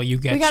thoughts while you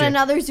get. We got your,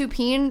 another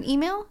Zupine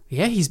email?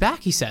 Yeah, he's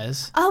back. He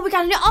says. Oh, we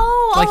got an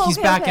He's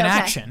okay, back okay, in okay.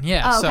 action.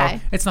 Yeah. Oh, okay.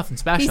 So it's nothing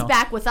special. He's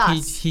back with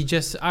us. He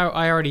just.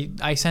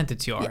 I sent it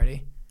to you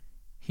already.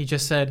 He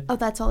just said. Oh,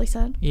 that's all he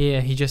said?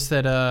 Yeah. He just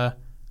said. I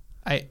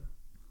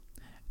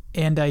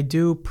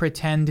do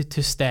pretend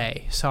to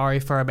stay. Sorry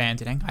for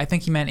abandoning. I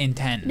think he meant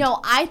intend. No,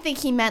 I think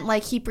he meant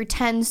like he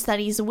pretends that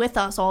he's with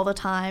us all the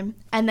time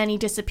and then he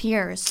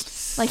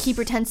disappears. Like he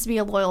pretends to be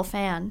a loyal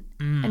fan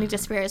and he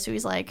disappears. So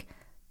he's like,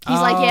 yeah,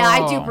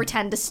 I do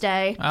pretend to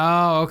stay.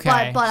 Oh,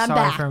 okay. But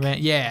I'm Sorry back.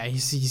 Yeah,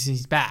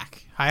 he's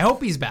back. I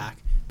hope he's back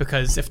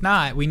because if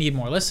not, we need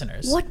more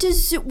listeners. What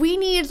does we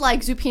need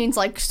like Zupine's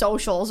like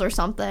socials or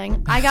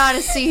something? I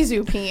gotta see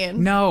Zupine.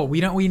 No,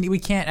 we don't. We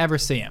can't ever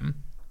see him.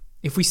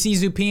 If we see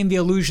Zupine, the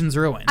illusion's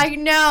ruined. I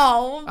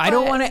know. I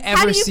don't but want to ever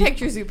How do you see.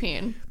 picture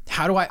Zupine?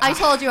 How do I? I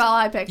told you how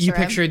I picture You him.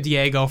 picture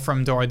Diego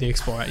from Dora the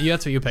Explorer.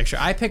 That's what you picture.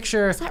 I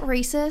picture. Is that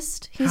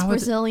racist? He's How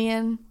is it-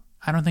 Brazilian.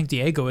 I don't think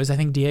Diego is. I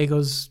think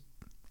Diego's.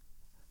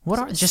 What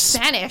are just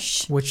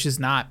Spanish. Which is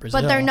not Brazil.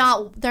 But they're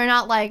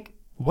not like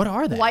What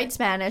are they? white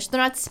Spanish.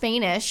 They're not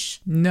Spanish.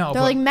 No,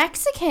 They're like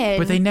Mexican.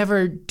 But they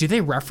never. Do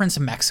they reference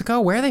Mexico?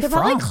 Where are they They're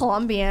from? probably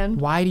Colombian.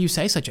 Why do you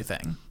say such a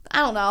thing? I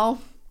don't know.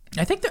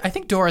 I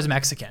think Dora's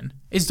Mexican.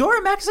 Is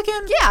Dora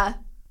Mexican? Yeah.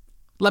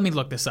 Let me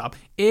look this up.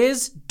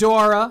 Is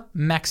Dora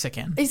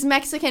Mexican? Is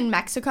Mexican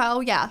Mexico?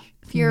 Yeah.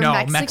 If you're No,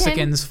 Mexican,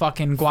 Mexican's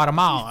fucking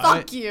Guatemala.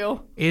 fuck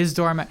you. Is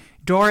Dora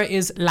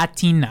is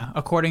Latina,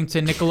 according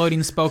to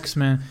Nickelodeon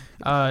spokesman.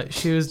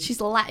 She's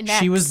Latinx.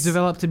 She was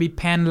developed to be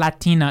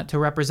pan-Latina to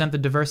represent the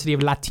diversity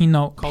of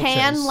Latino cultures.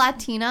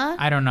 Pan-Latina?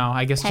 I don't know.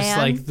 I guess just Pan?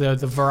 like the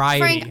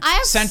variety. Frank, I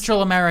have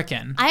Central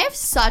American. I have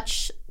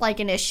such like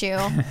an issue.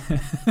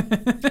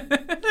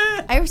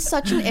 I have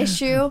such an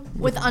issue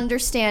with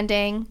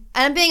understanding,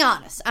 and I'm being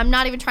honest. I'm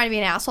not even trying to be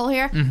an asshole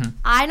here. Mm-hmm.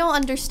 I don't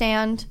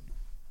understand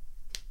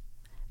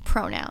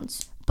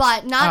pronouns,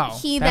 but not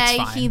he, that's they,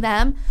 fine. he,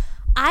 them.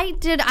 I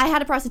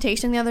had a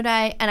presentation the other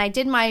day, and I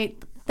did my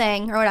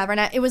thing or whatever,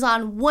 and it was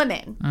on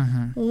women.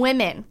 Mm-hmm.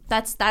 Women.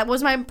 That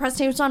was my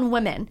presentation. It was on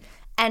women,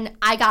 and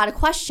I got a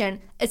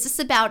question. Is this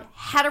about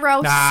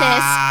hetero,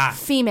 cis,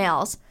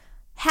 females?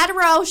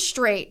 Hetero,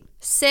 straight,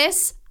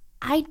 cis.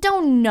 I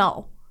don't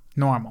know.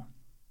 Normal.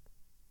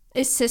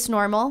 Is cis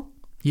normal?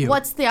 You.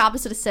 What's the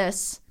opposite of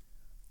cis?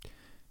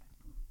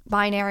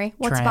 Binary.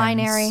 What's Trans.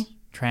 binary?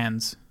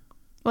 Trans.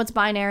 What's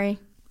binary?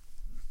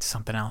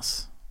 Something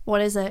else.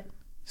 What is it?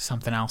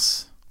 Something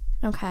else.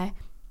 Okay.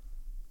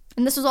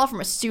 And this was all from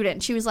a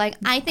student. She was like,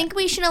 I think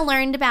we should have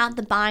learned about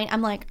the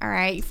I'm like, all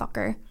right, you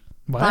fucker.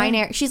 What?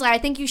 Binary. She's like, I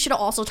think you should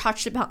have also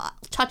touched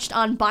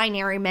on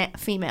binary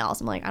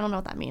females. I'm like, I don't know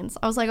what that means.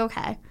 I was like,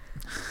 okay.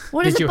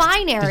 What is a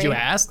binary? Did you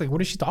ask? Like,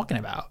 what is she talking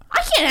about?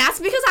 I can't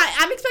ask because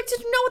I'm expected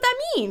to know what that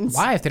means.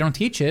 Why? If they don't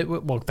teach it,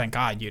 well, thank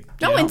God you.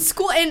 No, know. in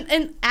school,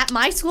 and at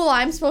my school,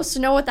 I'm supposed to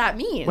know what that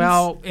means.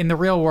 Well, in the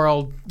real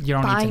world, you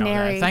don't need to know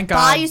that. Thank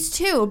God. Bi is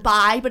too.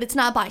 Bi, but it's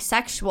not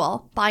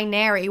bisexual.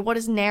 Binary. What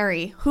is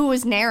nary? Who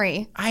is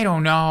nary? I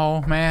don't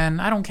know, man.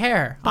 I don't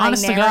care. Binary.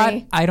 Honest to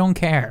God, I don't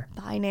care.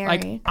 Binary.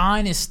 Like,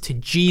 honest to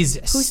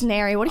Jesus. Who's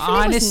nary? What if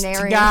your name was nary?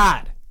 Honest to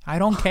God, I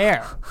don't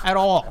care at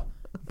all.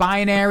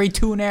 Binary,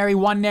 two-nary,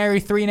 one-nary,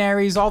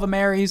 three-naries, all the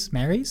Marys.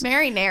 Marys?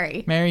 Mary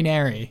nary.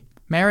 Mary-nary.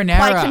 Marinara.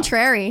 Quite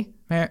contrary.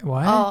 What?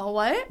 Oh,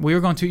 what?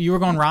 You were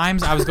going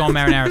rhymes. I was going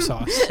marinara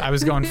sauce. I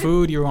was going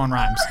food. You were going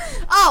rhymes.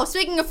 Oh,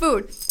 speaking of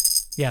food.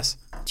 Yes.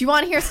 Do you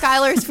want to hear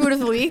Skylar's food of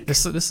the week?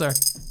 This is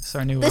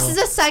our new. This is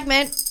a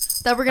segment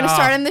that we're going to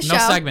start in the show.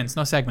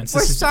 No segments.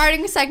 We're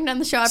starting a segment on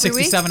the show every week.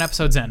 67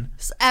 episodes in.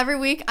 So every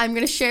week, I'm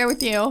going to share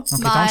with you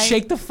Okay, don't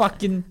shake the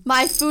fucking.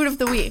 my food of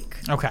the week.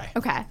 Okay.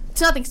 Okay.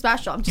 It's nothing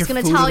special. I'm just Your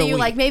going to food tell of the you,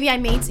 like, week. maybe I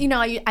made,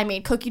 I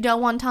made cookie dough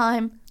one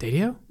time. Did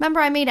you?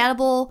 Remember I made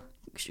edible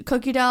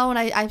cookie dough and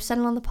I said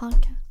it on the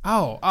podcast?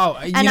 Oh.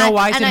 You know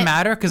why it didn't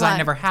matter? Because I what?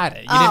 never had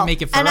it. You didn't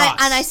make it for us.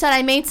 And I said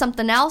I made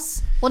something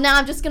else. Well, now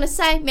I'm just going to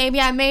say maybe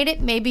I made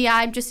it. Maybe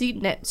I'm just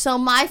eating it. So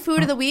my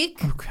food of the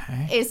week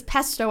is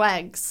pesto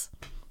eggs.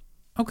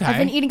 Okay. I've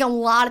been eating a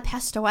lot of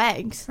pesto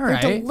eggs. All They're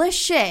right.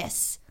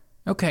 delicious.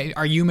 Okay.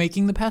 Are you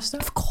making the pesto?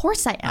 Of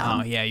course I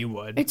am. Oh, yeah, you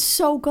would. It's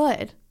so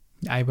good.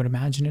 I would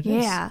imagine it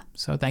is. Yeah.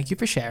 So thank you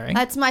for sharing.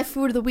 That's my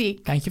food of the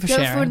week. Thank you for Do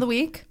have sharing. food of the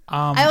week?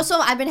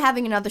 I've been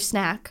having another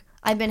snack.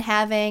 I've been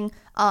having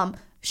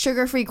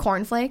sugar-free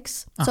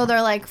cornflakes. So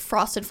they're like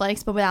frosted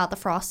flakes, but without the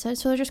frosted.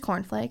 So they're just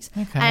cornflakes.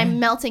 Okay. And I'm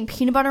melting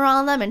peanut butter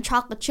on them and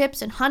chocolate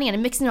chips and honey, and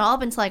I'm mixing it all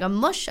up into like a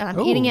mush, and I'm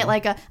eating it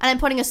and I'm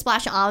putting a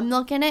splash of almond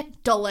milk in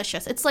it.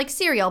 Delicious. It's like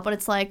cereal, but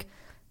it's like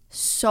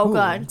so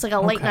good. It's like a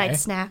late night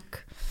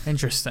snack.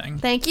 Interesting.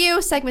 Thank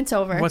you. Segment's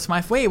over. What's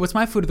my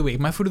food of the week?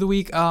 My food of the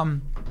week,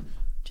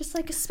 Just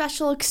like a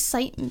special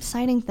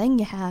exciting thing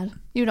you had.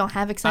 You don't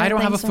have exciting I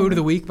don't have a things, food of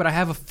the week, but I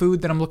have a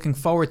food that I'm looking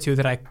forward to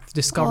that I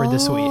discovered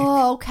this week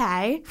Oh,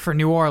 okay. for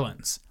New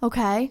Orleans.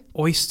 Okay.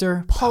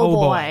 Oyster Po'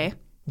 boy.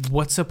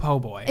 What's a po'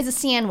 boy? It's a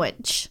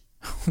sandwich.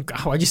 Oh,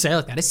 God, why'd you say it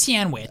like that? A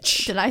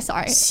sandwich. Did I?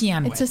 Sorry.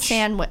 Sandwich. It's a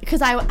sandwich.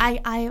 Because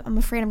I'm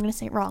afraid I'm going to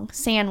say it wrong.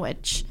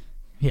 Sandwich.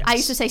 Yes. I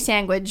used to say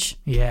sandwich.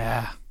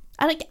 Yeah.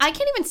 I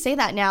can't even say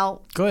that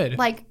now. Good.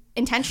 Like,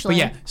 intentionally.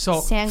 But yeah,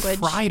 so sandwich.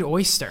 fried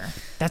oyster.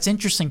 That's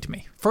interesting to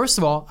me. First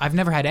of all, I've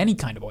never had any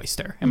kind of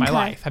oyster in my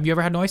life. Have you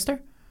ever had an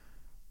oyster?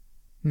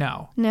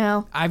 No.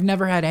 No. I've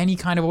never had any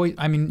kind of oyster.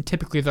 I mean,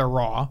 typically they're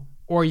raw,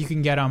 or you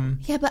can get them.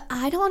 Yeah, but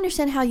I don't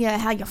understand how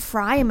you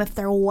fry them if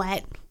they're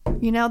wet.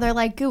 You know, they're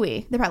like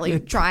gooey. They probably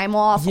dry them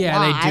off. Yeah, a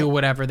lot. they do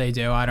whatever they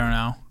do. I don't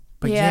know.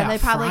 But Yeah, yeah, they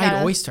probably fried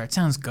gotta- oyster. It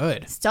sounds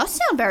good. It does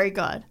sound very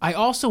good. I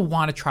also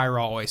want to try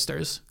raw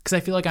oysters because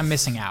I feel like I'm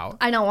missing out.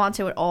 I don't want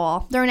to at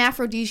all. They're an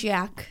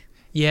aphrodisiac.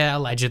 Yeah,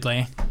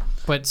 allegedly.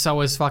 But so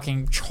is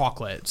fucking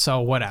chocolate. So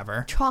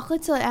whatever.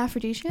 Chocolate's an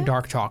aphrodisiac?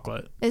 Dark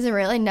chocolate. Is it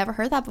really? Never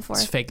heard that before.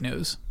 It's fake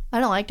news. I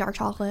don't like dark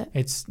chocolate.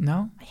 It's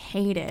no. I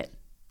hate it.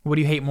 What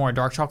do you hate more,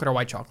 dark chocolate or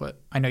white chocolate?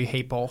 I know you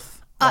hate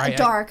both. Or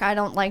Dark. I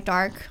don't like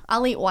dark.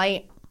 I'll eat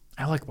white.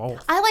 I like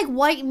both. I like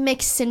white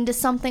mixed into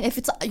something. If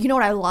it's, you know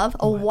what I love?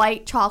 A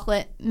white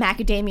chocolate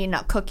macadamia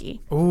nut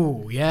cookie.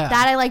 Ooh, yeah.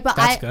 That I like, but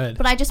That's good.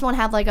 But I just won't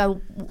have like a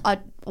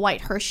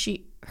white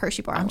Hershey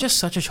bar. I'm just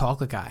such a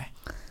chocolate guy.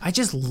 I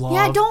just love.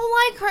 Yeah, I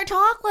don't like her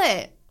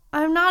chocolate.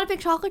 I'm not a big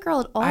chocolate girl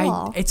at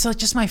all. It's like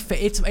just my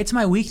it's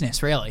my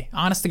weakness, really.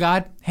 Honest to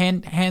God,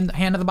 hand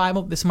of the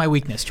Bible. This is my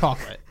weakness,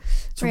 chocolate.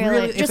 It's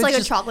really? if Just it's like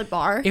a chocolate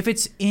bar? If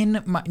it's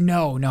in my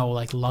no,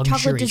 like luxury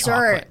Chocolate dessert.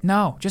 chocolate.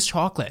 No, just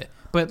chocolate.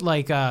 But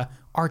like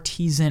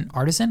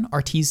artisanal.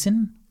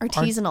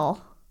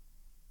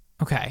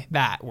 Okay,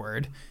 that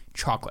word.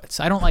 Chocolates.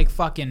 I don't like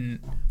fucking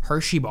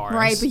Hershey bars.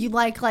 Right, but you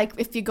like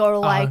if you go to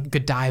like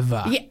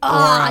Godiva.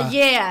 Yeah,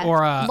 yeah.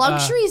 Or a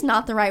luxury is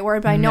not the right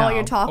word, but I know what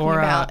you're talking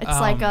about. It's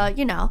like a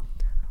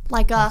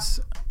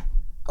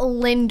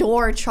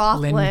Lindor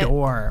chocolate.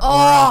 Lindor.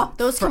 Oh,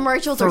 those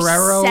commercials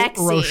Ferrero are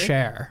sexy.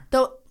 Rocher.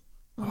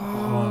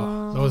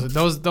 Those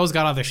Those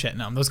got other shit in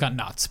them. Those got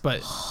nuts,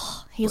 but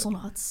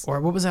hazelnuts.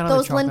 or what was that? Those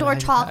other chocolate I Lindor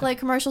just chocolate had?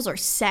 commercials are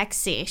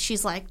sexy.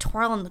 She's like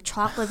twirling the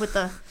chocolate with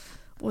the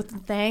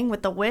thing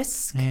with the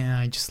whisk. Yeah,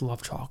 I just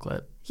love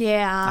chocolate.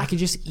 Yeah. I could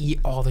just eat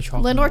all the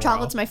chocolate. Lindor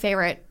chocolate's my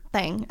favorite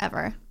thing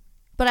ever.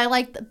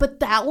 But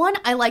that one,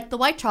 I like the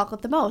white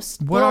chocolate the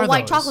most. What Little are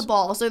white those? chocolate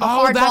balls. They're the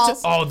hard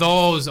balls.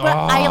 Those. But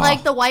I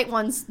like the white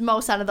ones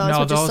most out of those,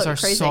 No, which those is so are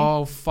crazy.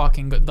 so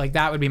fucking good. Like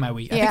that would be my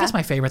week. I think Yeah. that's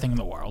my favorite thing in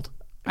the world.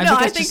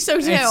 I think so,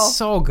 too. It's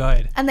so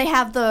good. And they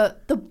have the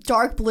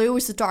dark blue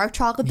is the dark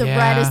chocolate, the Yeah.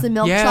 red is the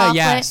milk Yeah, chocolate,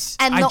 yes.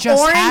 and I the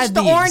just orange, had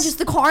the these. orange is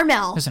the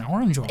caramel. There's an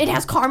orange one. It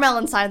has caramel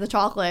inside the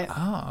chocolate.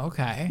 Oh,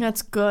 okay.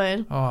 That's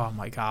good. Oh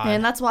my god.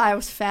 And that's why I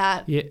was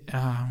fat. Yeah.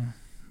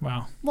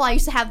 Well. Well, I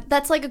used to have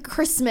that's like a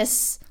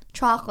Christmas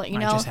chocolate, you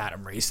know? I just had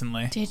them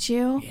recently. Did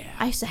you? Yeah.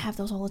 I used to have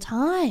those all the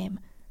time.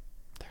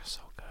 They're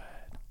so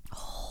good.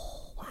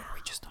 Oh, what were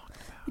we just talking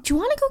about? Do you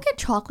want to go get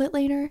chocolate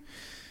later?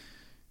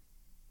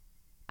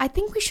 I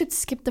think we should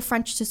skip the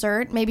French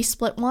dessert, maybe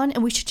split one,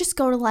 and we should just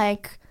go to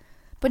like,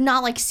 but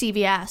not like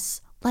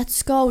CVS.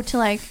 Let's go to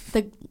like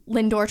the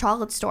Lindor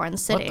chocolate store in the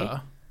city.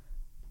 What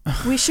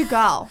We should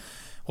go.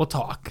 We'll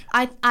talk.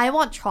 I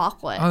want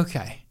chocolate.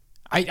 Okay.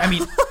 I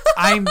mean,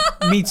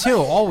 me too,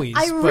 always.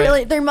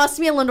 There must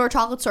be a Lindor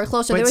chocolate store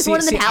closer. There was one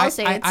in the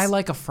Palisades. I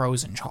like a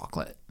frozen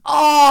chocolate.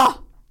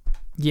 Oh!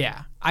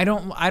 Yeah. I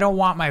don't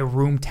want my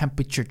room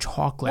temperature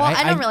chocolate. Well,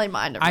 I don't really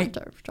mind a room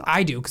temperature chocolate.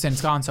 I do, because then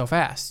it's gone so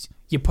fast.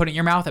 You put it in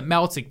your mouth, it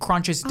melts, it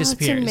crunches, it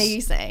disappears. It's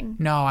amazing.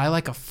 No, I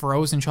like a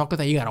frozen chocolate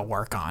that you got to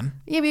work on.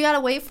 Yeah, but you got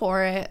to wait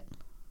for it.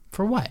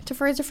 For what? To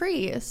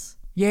freeze.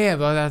 Yeah,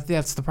 but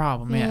that's the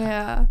problem.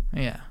 Yeah.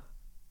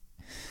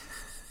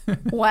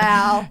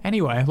 Wow.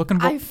 Anyway,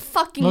 I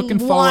fucking want a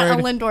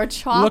Lindor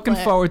chocolate. Looking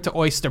forward to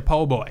oyster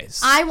po' boys.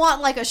 I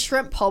want like a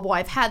shrimp po' boy.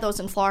 I've had those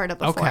in Florida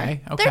before.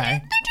 Okay. They're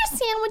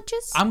just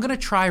sandwiches. I'm gonna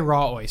try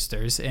raw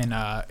oysters in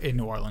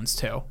New Orleans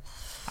too.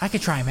 I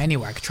could try them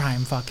anywhere. I could try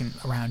them fucking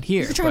around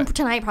here. You could try them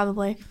tonight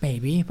probably.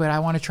 Maybe, but I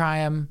want to try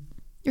them.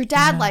 Your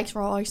dad likes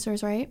raw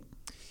oysters, right?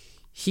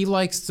 He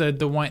likes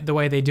the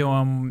way they do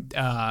them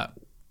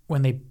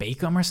when they bake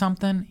them or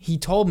something. He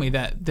told me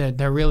that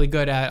they're really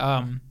good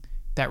at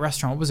that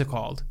restaurant. What was it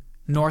called?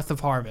 North of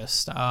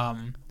Harvest.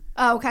 Oh,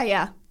 okay,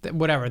 yeah.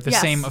 Whatever, the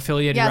same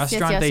affiliated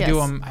restaurant. They do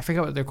them. I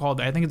forget what they're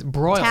called. I think it's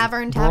broiled.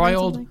 Tavern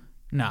broiled.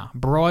 No,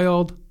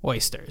 broiled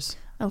oysters.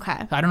 Okay.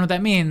 I don't know what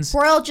that means.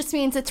 Broiled just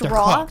means it's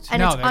raw. Cooked.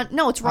 And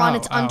it's raw and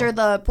it's under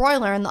the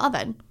broiler in the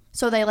oven.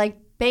 So they like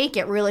bake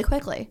it really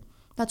quickly.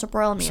 That's what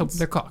broil means. So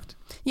they're cooked.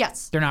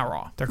 Yes. They're not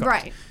raw. They're cooked.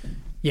 Right.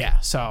 Yeah.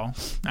 So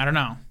I don't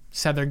know.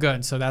 Said they're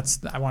good. So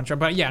I want to try.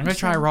 But yeah, I'm gonna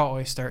try a raw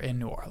oyster in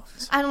New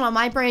Orleans. I don't know.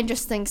 My brain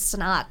just thinks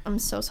snot. I'm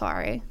so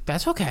sorry.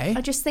 That's okay.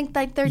 I just think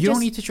like you don't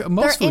need to try.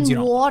 Most they're foods you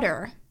in don't.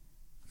 water.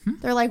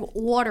 They're like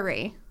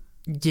watery.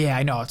 Yeah,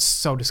 I know. It's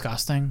so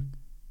disgusting.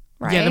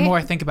 Right? Yeah. The more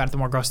I think about it, the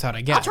more grossed out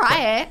I get. I'll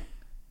try it.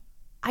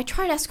 I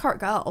tried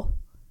escargot.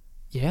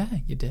 Yeah,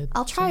 you did.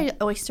 I'll try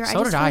oyster.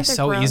 So did I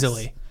so gross.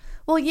 easily.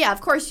 Well, yeah,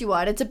 of course you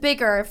would. It's a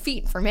bigger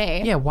feat for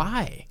me. Yeah,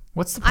 why?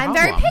 What's the problem?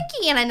 I'm very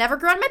picky, and I never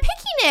grew out of my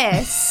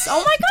pickiness.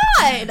 Oh my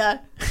god.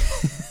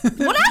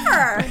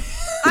 Whatever.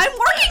 I'm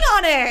working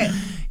on it.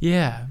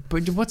 Yeah,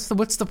 but what's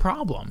the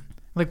problem?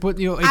 Like what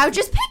you? I'm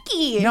just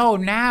picky. No,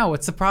 now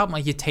it's the problem.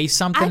 Like you taste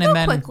something I and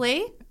then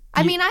quickly.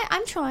 I mean,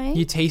 I'm trying.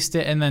 You taste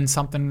it and then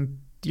something.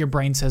 Your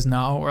brain says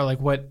no, or like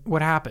what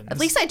happens? At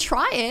least I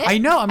try it. I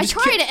know. I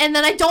tried it and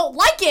then I don't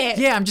like it.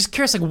 Yeah, I'm just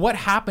curious. Like, what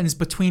happens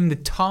between the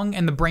tongue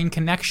and the brain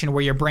connection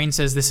where your brain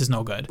says this is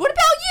no good? What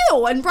about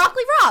you and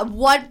Broccoli Rob?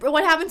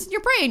 What happens in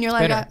your brain? You're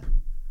like,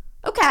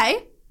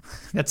 okay.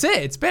 That's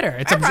it. It's bitter.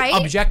 It's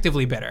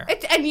objectively bitter.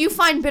 And you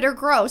find bitter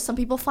gross. Some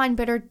people find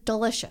bitter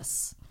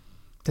delicious.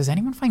 Does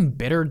anyone find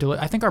bitter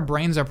delicious? I think our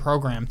brains are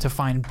programmed to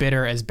find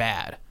bitter as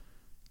bad.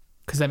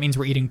 Because that means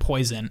we're eating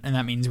poison, and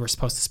that means we're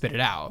supposed to spit it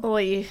out.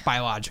 Oy.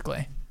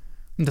 Biologically.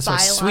 And that's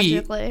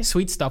why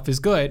sweet stuff is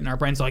good, and our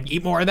brains are like,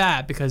 eat more of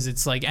that because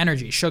it's like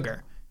energy,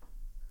 sugar.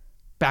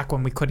 Back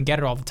when we couldn't get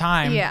it all the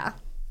time. Yeah.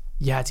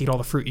 You had to eat all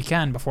the fruit you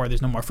can before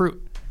there's no more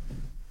fruit.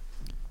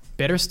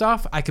 Bitter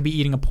stuff, I could be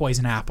eating a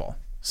poison apple.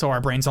 So our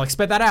brains are like,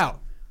 spit that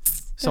out.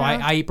 So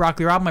I eat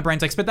Broccoli Rob, my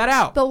brain's like, spit that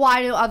out. But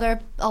why do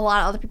a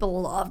lot of other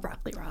people love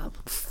Broccoli Rob?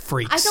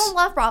 Freaks. I don't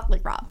love Broccoli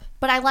Rob,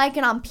 but I like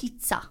it on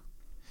pizza.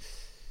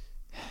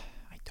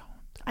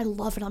 I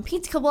love it on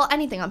pizza. Well,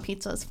 anything on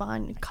pizza is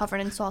fine,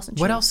 covered in sauce and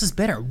cheese. What else is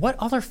bitter? What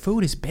other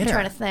food is bitter? I'm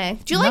trying to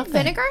think. Do you like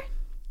vinegar?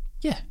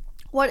 Yeah.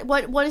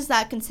 What is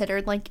that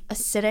considered? Like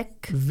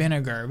acidic?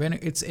 Vinegar.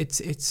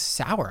 It's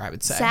sour, I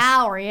would say.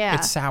 Sour, yeah.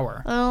 It's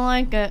sour. I don't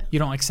like it. You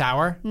don't like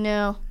sour?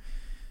 No.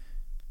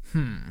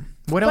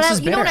 What else is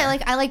bitter? You know what I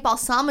like? I like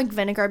balsamic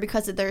vinegar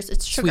because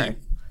it's sugar.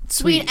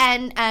 Sweet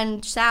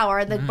and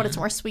sour, but it's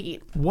more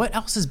sweet. What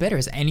else is bitter?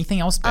 Is anything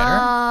else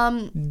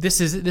bitter?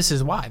 This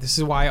is why. This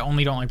is why I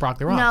only don't like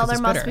Broccoli Rob. No, there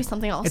must be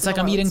something else. It's like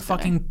I'm eating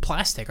fucking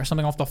plastic or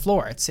something off the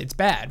floor. It's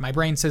bad. My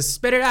brain says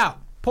spit it out.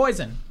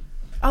 Poison.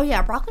 Oh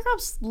yeah, Broccoli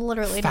Rob's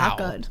literally Foul. not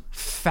good.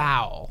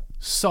 Foul.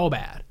 So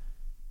bad.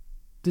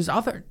 There's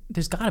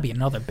got to be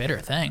another bitter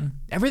thing.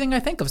 Everything I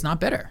think of is not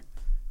bitter.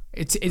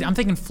 I'm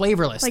thinking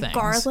flavorless like things.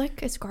 Like garlic.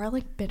 Is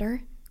garlic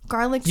bitter?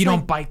 Garlic's you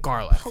don't bite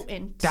garlic.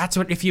 Potent. That's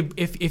what if you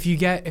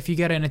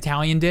get an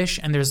Italian dish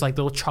and there's like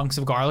little chunks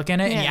of garlic in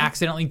it and you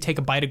accidentally take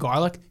a bite of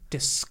garlic,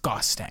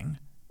 disgusting.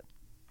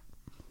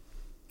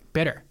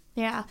 Bitter.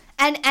 Yeah,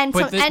 and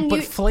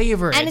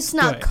flavor. And it's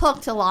not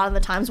cooked a lot of the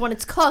times. When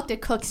it's cooked, it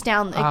cooks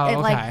down. It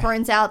like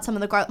burns out some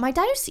of the garlic. My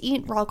dad used to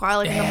eat raw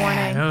garlic in the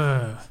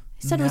morning.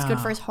 He said it was good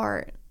for his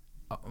heart.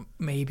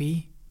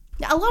 Maybe.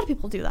 Yeah, a lot of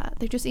people do that.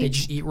 They just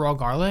eat raw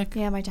garlic.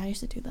 Yeah, my dad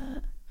used to do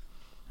that.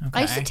 Okay.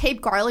 I used to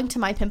tape garlic to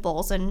my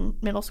pimples in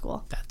middle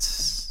school.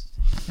 That's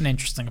an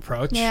interesting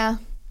approach. Yeah.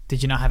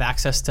 Did you not have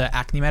access to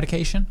acne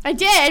medication? I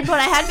did, but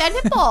I had bad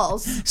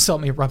pimples. So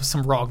let me rub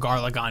some raw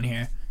garlic on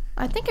here.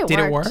 I think it worked. Did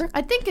it work?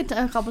 I think it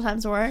a couple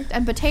times worked.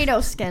 And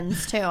potato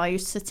skins, too. I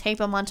used to tape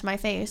them onto my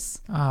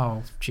face.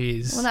 Oh,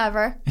 jeez.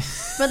 Whatever.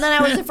 But then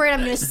I was afraid I'm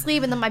going to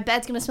sleep and then my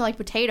bed's going to smell like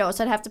potatoes.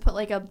 So I'd have to put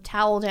like a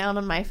towel down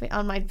on my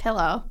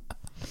pillow.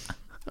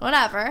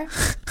 Whatever.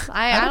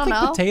 I don't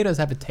think know. Potatoes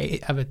have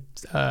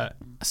a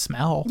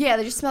smell. Yeah,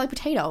 they just smell like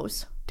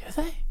potatoes. Do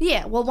they?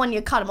 Yeah, well, when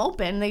you cut them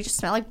open, they just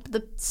smell like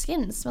the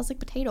skin smells like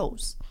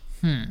potatoes.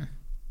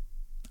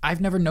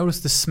 I've never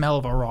noticed the smell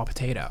of a raw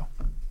potato,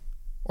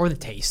 or the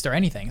taste, or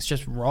anything. It's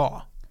just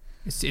raw.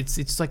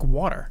 It's like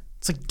water.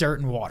 It's like dirt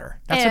and water.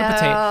 That's what a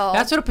potato.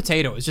 That's what a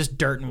potato is. Just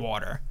dirt and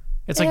water.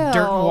 It's like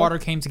dirt and water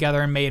came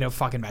together and made a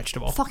fucking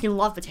vegetable. I fucking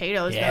love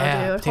potatoes,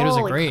 Yeah, though, dude. potatoes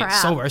Holy are great. crap.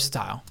 So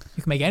versatile.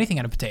 You can make anything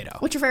out of potato.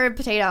 What's your favorite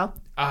potato?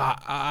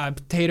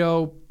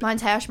 Potato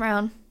Mine's hash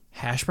brown.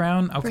 hash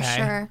brown. Okay. For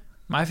sure.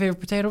 My favorite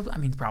potato. I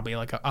mean, probably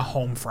like a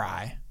home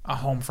fry. A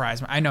home fry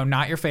is. I know,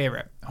 not your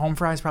favorite. Home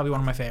fry is probably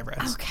one of my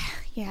favorites. Okay,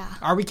 yeah.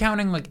 Are we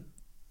counting like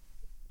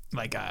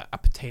a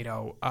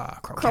potato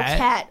croquette?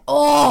 Croquette.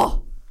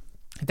 Oh,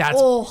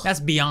 That's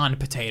beyond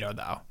potato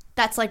though.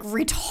 that's like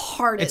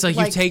retarded. It's like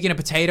you've taken a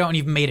potato and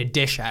you've made a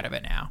dish out of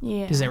it now.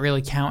 Yeah. Does it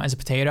really count as a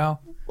potato?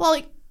 Well,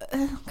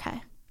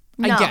 okay.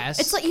 I No. guess.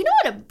 It's like, you know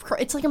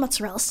what? It's like a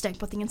mozzarella stick,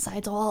 but the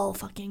inside's all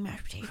fucking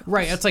mashed potatoes.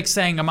 Right. It's like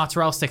saying a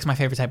mozzarella stick's my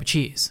favorite type of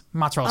cheese.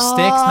 Mozzarella stick's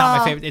not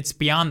my favorite. It's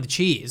beyond the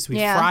cheese.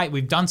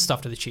 We've done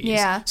stuff to the cheese.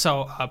 Yeah.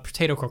 So a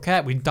potato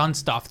croquette, we've done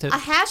stuff to. A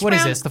hash What is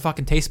brown- this? The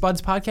fucking Taste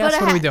Buds podcast?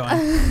 But What are we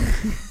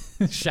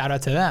doing? Shout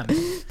out to them.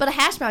 But a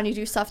hash brown, you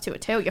do stuff to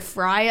it too. You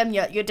fry them,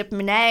 you dip them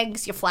in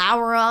eggs, you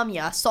flour them,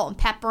 you salt and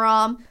pepper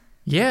them.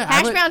 Yeah.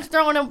 Hash browns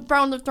throwing a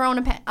pan.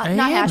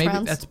 Not hash maybe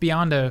browns. that's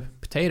beyond a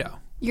potato.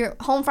 Your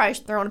home fries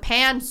thrown in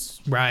pans.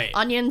 Right.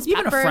 Onions,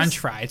 Even peppers. a French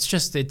fry. It's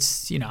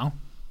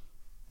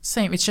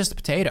same. It's just a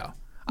potato.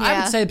 I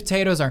Yeah. would say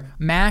potatoes are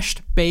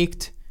mashed,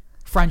 baked,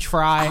 French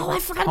fry. Oh, I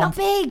forgot about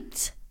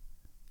baked.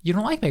 You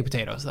don't like baked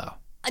potatoes though.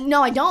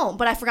 No, I don't,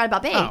 but I forgot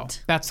about baked. Oh,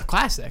 that's the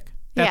classic.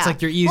 That's Yeah.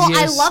 like your easiest.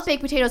 Well, I love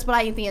baked potatoes, but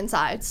I eat the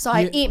inside, so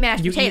I eat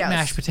mashed potatoes. You eat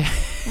mashed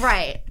potatoes.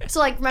 Right. So,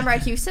 like, remember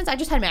at Houston's, I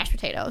just had mashed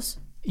potatoes.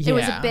 It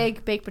was a Yeah.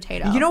 big baked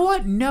potato. You know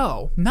what?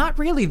 No, not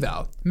really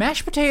though.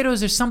 Mashed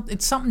potatoes it's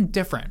something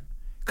different.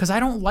 Because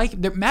I don't like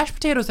mashed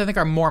potatoes. I think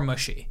are more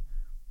mushy.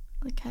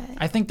 Okay.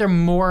 I think they're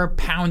more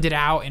pounded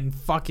out and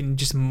fucking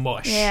just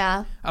mush.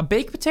 Yeah. A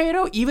baked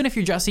potato, even if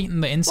you're just eating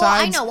the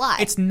insides, know why.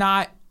 It's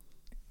not.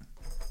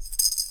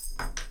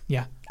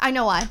 Yeah. I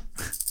know why.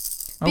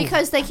 Oh,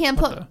 Because they can't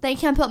what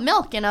put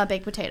milk in a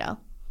baked potato.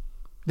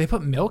 They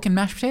put milk in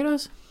mashed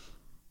potatoes?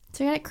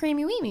 So you got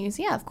creamy weemies.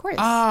 Yeah, of course.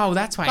 Oh,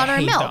 that's why Butter I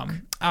and hate milk.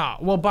 them. Oh,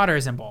 well,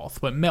 butter's in both,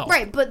 but milk.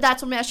 Right, but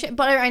that's what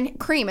butter and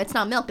cream. It's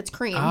not milk, it's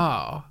cream.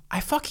 Oh, I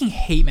fucking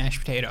hate mashed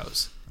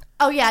potatoes.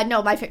 Oh yeah,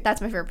 no, that's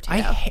my favorite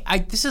potato.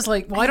 This is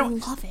like, well, I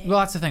don't love it. Well,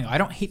 that's the thing. I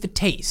don't hate the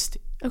taste.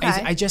 Okay.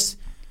 I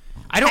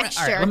don't.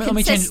 Texture, all right, let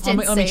me change. Let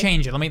me consistency.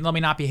 change it. Let me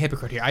not be a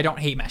hypocrite here. I don't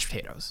hate mashed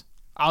potatoes.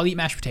 I'll eat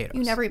mashed potatoes.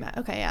 You never eat that.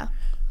 Okay, yeah.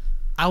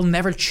 I'll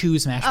never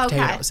choose mashed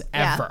potatoes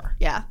yeah, ever.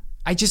 Yeah.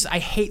 I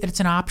hate that it's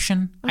an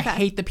option. Okay. I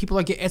hate that people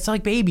are. It's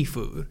like baby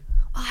food.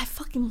 Oh, I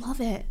fucking love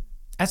it.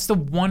 That's the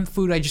one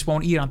food I just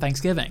won't eat on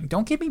Thanksgiving.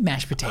 Don't give me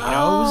mashed potatoes.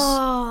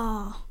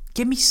 Oh.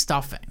 Give me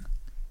stuffing.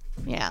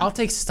 Yeah. I'll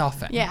take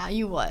stuffing. Yeah,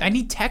 you would. I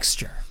need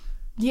texture.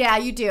 Yeah,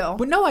 you do.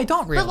 But no, I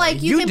don't really.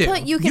 like, you can do.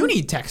 put- you can- You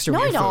need texture No,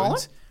 with your I don't.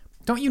 foods.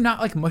 Don't you not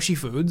like mushy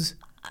foods?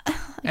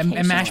 And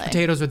mashed Occasionally.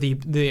 potatoes are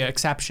the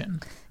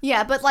exception.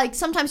 Yeah, but like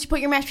sometimes you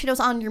put your mashed potatoes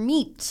on your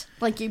meat,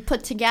 like you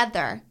put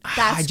together.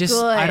 That's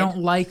good. I don't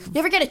like. You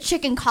ever get a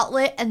chicken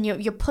cutlet and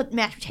you put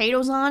mashed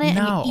potatoes on it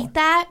No. and you eat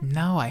that?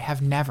 No, I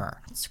have never.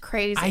 It's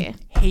crazy. I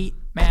hate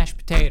mashed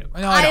potato.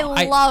 No, I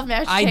don't. love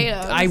mashed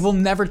potatoes. I will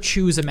never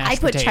choose a mashed I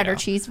put potato. cheddar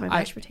cheese in my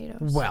mashed potatoes.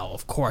 Well,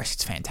 of course,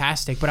 it's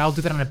fantastic, but I'll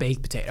do that on a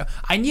baked potato.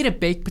 I need a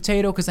baked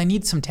potato because I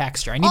need some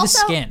texture. I need Also-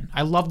 the skin.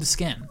 I love the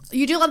skin.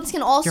 You do love the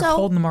skin. Also, You're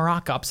holding the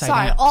maraca upside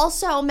sorry. down.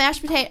 Also,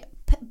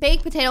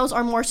 baked potatoes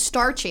are more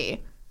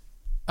starchy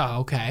Oh,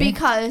 okay.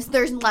 because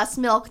there's less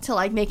milk to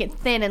like make it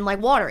thin and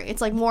like watery.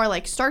 It's like more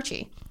like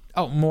starchy.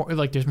 Oh, more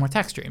like there's more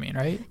texture, you mean,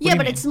 right? What do Yeah, you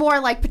but mean? it's more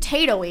like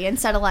potatoey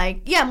instead of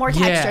like more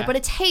texture, Yeah. but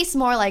it tastes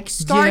more like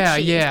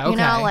starchy. Yeah, okay. You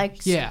know,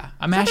 like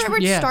a mashed the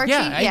word yeah, starchy?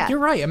 yeah, Yeah. you're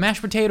right. A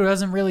mashed potato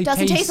doesn't really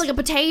doesn't taste like a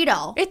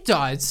potato. It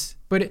does,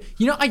 but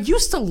I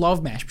used to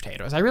love mashed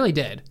potatoes. I really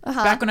did.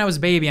 Back when I was a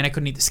baby and I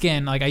couldn't eat the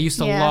skin, like I used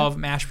to Yeah. love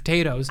mashed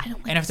potatoes. don't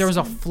like And if the there was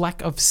a skin.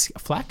 fleck of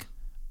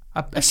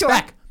a Sure.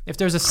 speck, if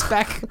there's a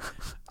speck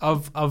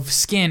of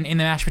skin in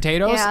the mashed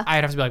potatoes, Yeah.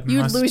 I'd have to be like,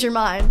 You'd lose your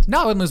mind. No,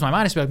 I wouldn't lose my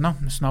mind. I'd just be like, no,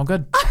 it's no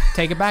good.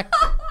 Take it back.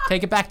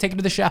 Take it back. Take it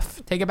to the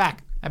chef. Take it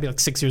back. I'd be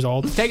like 6 years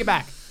old. Take it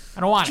back.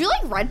 I don't want Do it. you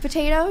like red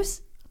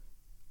potatoes?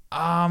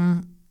 I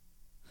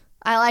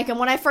like them.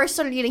 When I first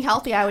started eating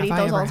healthy, I would eat Have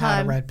I those ever all the had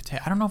time. a red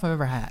potato? I don't know if I've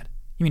ever had.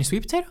 You mean a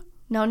sweet potato?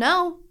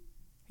 No.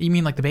 You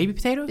mean like the baby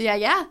potatoes?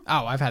 Yeah.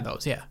 Oh, I've had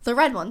those, yeah. The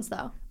red ones,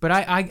 though. But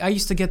I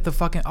used to get the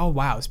fucking, oh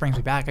wow, this brings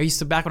me back.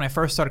 Back when I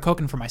first started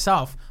cooking for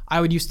myself, I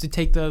would used to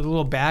take the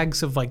little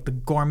bags of like the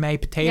gourmet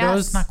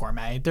potatoes. Yes. Not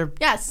gourmet, they're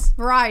Yes,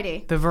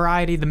 variety. the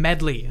variety, the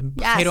medley,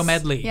 potato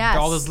medley. Yes.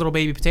 All those little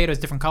baby potatoes,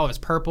 different colors,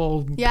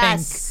 purple, pink,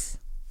 Yes.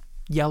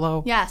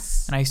 yellow.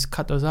 Yes. And I used to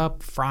cut those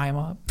up, fry them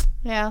up.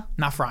 Yeah.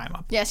 Not fry them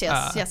up. Yes.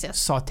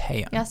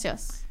 Saute them.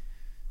 Yes.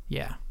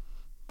 Yeah.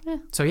 Yeah.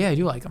 So yeah, I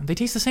do like them. They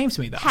taste the same to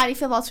me though. How do you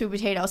feel about sweet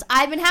potatoes?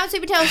 I've been having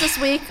sweet potatoes this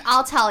week.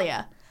 I'll tell you.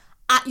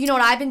 You know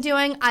what I've been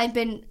doing? I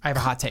have a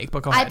hot take,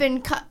 but go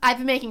ahead. I've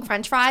been making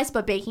French fries,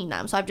 but baking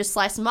them. So I've just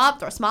sliced them up,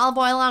 throw some olive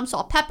oil on them,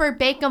 salt, pepper,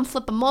 bake them,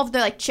 flip them over.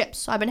 They're like chips.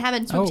 So I've been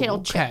having sweet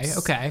potato chips.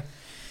 Okay.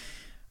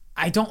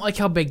 I don't like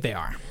how big they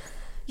are.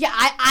 Yeah,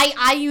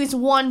 I use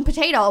one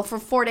potato for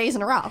 4 days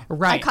in a row.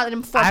 Right. I cut it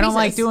in 4 pieces. I don't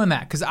like doing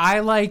that because I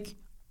like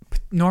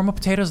normal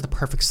potatoes the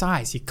perfect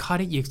size. You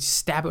cut it, you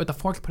stab it with a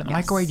fork, you put it in the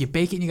microwave, you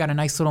bake it, and you got a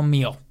nice little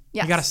meal.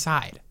 Yes. You got a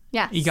side.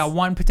 Yes. You got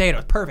one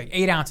potato. Perfect.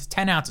 8 ounces,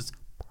 10 ounces.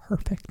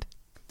 Perfect.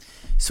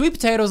 Sweet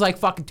potatoes like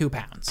fucking 2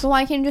 pounds. So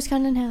why can't you just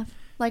cut it in half?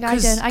 Like I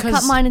did. I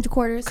cut mine into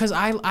quarters. Because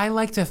I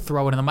like to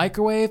throw it in the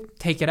microwave,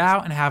 take it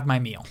out, and have my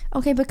meal.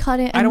 Okay, but cut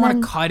it. I don't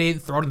want to cut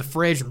it, throw it in the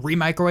fridge,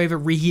 re-microwave it,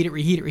 reheat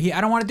it. I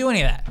don't want to do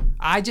any of that.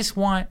 I just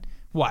want,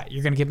 what?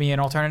 You're going to give me an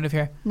alternative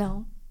here?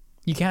 No.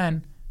 You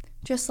can.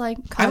 Just like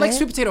cut I like it.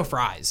 sweet potato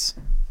fries.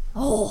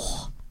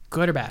 Oh.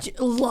 Good or bad?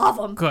 Love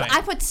them. Good.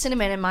 I put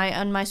cinnamon in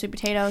my sweet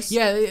potatoes.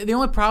 Yeah, the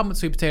only problem with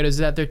sweet potatoes is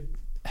that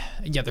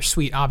they're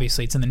sweet,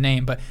 obviously. It's in the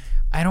name, but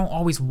I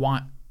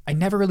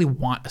never really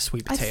want a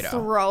sweet potato. I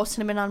throw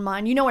cinnamon on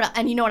mine. You know what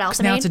else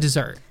I now made? it's a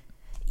dessert.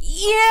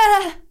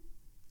 Yeah.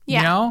 Yeah.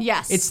 You know?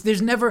 Yes.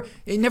 It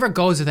never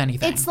goes with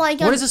anything. It's like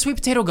what does a sweet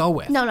potato go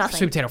with? No, nothing.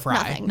 Sweet potato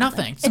fry.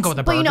 Nothing. It doesn't go with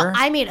a But burger.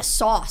 I made a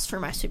sauce for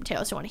my sweet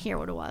potatoes. You want to hear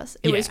what it was?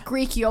 It was Yeah.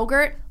 Greek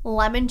yogurt,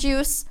 lemon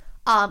juice,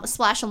 a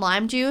splash of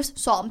lime juice,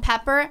 salt and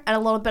pepper, and a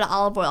little bit of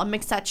olive oil. I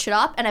mixed that shit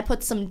up, and I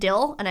put some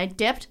dill, and I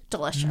dipped.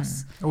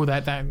 Delicious. Oh,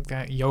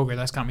 that yogurt.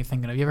 That's got me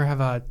thinking of. You ever have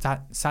a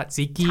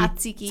tzatziki?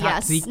 Tzatziki,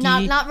 yes.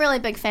 Not really a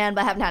big fan,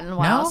 but I haven't had it in a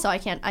while, No? so I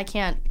can't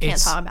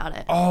It's- talk about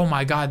it. Oh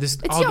my God! It's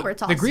yogurt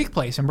sauce. The Greek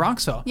place in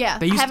Bronxville. Yeah,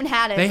 I haven't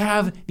had it. They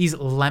have these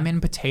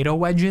lemon potato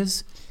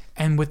wedges,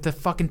 and with the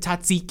fucking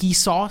tzatziki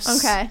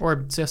sauce. Okay. Or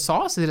it's a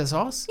sauce? Is it a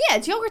sauce? Yeah,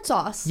 it's yogurt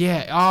sauce.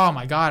 Yeah. Oh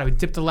my God! I would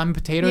dip the lemon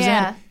potatoes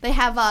Yeah, in. they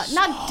have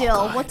not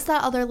dill. good. What's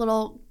that other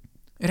little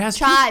It has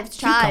chives?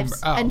 cucumber.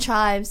 Oh. And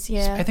chives.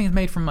 Yeah, I think it's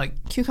made from like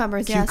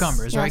cucumbers. Yes.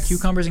 cucumbers, right? Yes.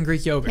 Cucumbers and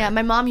Greek yogurt. Yeah,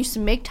 my mom used to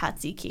make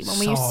tzatziki when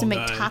we used So to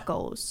make good.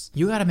 tacos.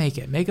 You gotta make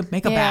it. Make a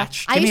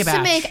batch. I Give me a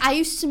used batch. I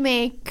used to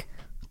make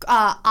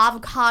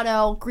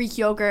avocado Greek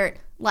yogurt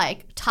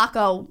like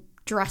taco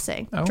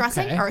dressing,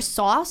 Okay. or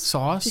sauce.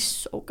 Sauce. It's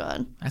so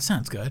good. That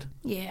sounds good.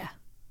 Yeah.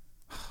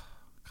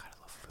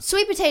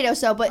 Sweet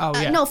potatoes though, but Oh,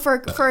 yeah. no, for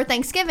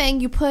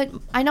Thanksgiving you put.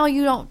 I know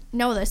you don't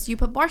know this. You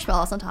put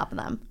marshmallows on top of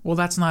them. Well,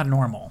 that's not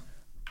normal.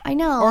 I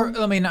know. Or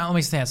let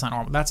me say it's not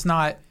normal. That's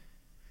not.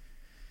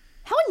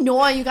 How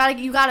annoying! You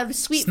gotta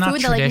sweet It's not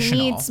food that like traditional.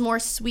 needs more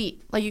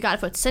sweet. Like you gotta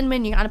put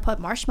cinnamon. You gotta put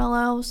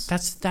marshmallows.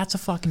 That's a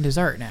fucking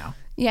dessert now.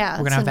 Yeah,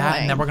 We're gonna have that,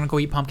 and then we're gonna go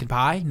eat pumpkin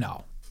pie.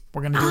 No,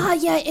 we're gonna do. Ah,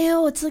 yeah,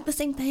 ew! It's like the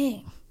same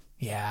thing.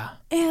 Yeah.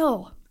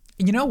 Ew.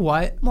 You know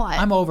what? What?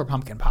 I'm over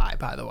pumpkin pie,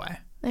 by the way.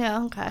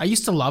 Yeah. Okay. I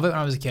used to love it when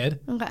I was a kid.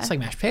 Okay. It's like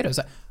mashed potatoes.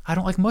 I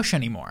don't like mush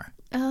anymore.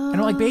 I don't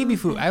like baby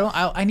food.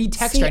 I need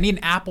texture. See, I need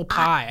an apple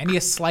pie. I need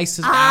a slice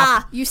of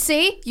apple. You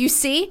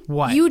see?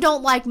 What? You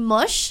don't like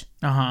mush.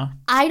 Uh-huh.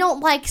 I don't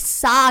like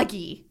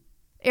soggy.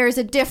 There's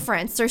a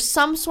difference. There's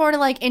some sort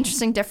of like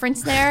interesting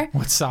difference there.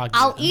 What's soggy?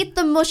 I'll eat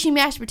the mushy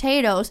mashed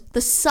potatoes.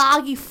 The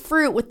soggy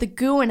fruit with the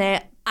goo in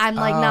it, I'm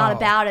like not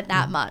about it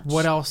that much.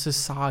 What else is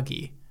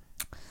soggy?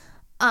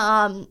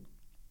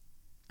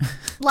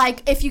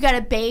 Like if you get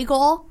a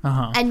bagel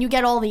Uh-huh. and you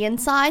get all the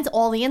insides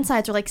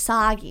are like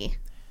soggy.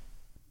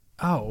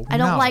 Oh, I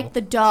don't like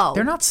the dough.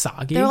 They're not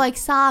soggy. They're like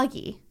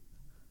soggy.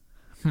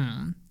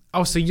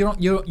 Oh, so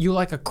you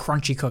like a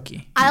crunchy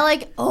cookie? I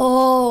like.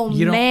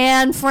 You don't-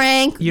 Man,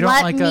 Frank. you don't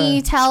Let like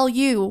me tell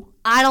you,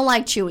 I don't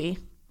like chewy.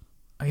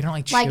 Oh, you don't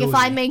like chewy. Like if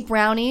I make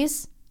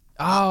brownies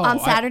on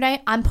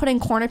Saturday, I'm putting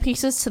corner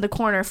pieces to the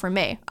corner for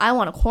me. I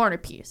want a corner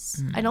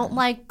piece. I don't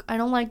like.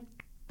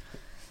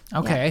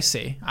 Okay, I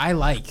see. I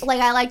like.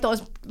 I like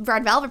those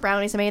red velvet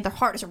brownies I made. They're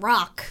hard as a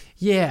rock.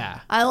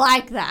 Yeah. I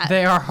like that.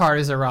 They are hard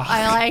as a rock.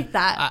 I like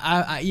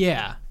that.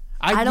 Yeah.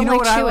 I don't you know like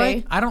what I chewy.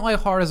 like? I don't like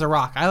hard as a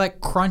rock. I like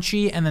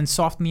crunchy and then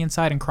soft on the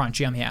inside and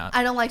crunchy on the out.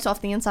 I don't like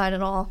soft the inside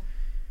at all.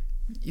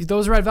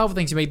 Those red velvet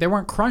things you made, they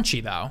weren't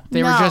crunchy though.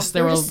 They were No, just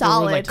they were just they were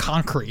like solid.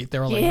 concrete. They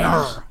were like, Yeah.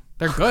 "Arr."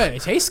 They're good. They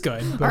taste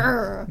good. But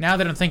Arr. now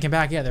that I'm thinking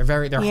back, yeah, they're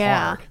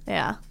Yeah. hard,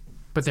 Yeah.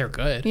 but they're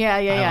good. Yeah. I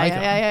Yeah. like Yeah.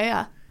 'em.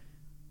 Yeah.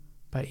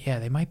 But yeah,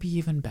 they might be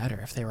even better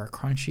if they were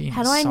crunchy. And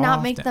How do I not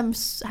soft make and- them?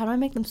 How do I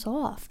make them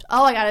soft?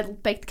 Oh, I gotta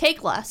bake the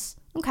cake less.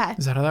 Okay.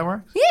 Is that how that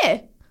works?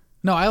 Yeah.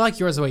 No, I like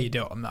yours the way you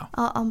do them though.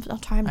 I'll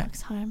try them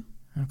next time.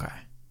 Okay.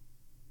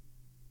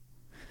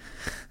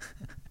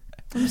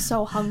 I'm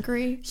so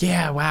hungry.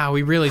 Yeah, wow.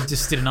 We really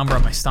just did a number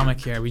on my stomach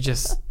here. We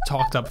just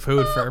talked up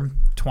food for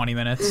 20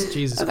 minutes.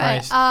 Jesus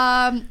Christ.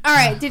 All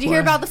right. Did you hear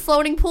What? about the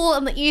floating pool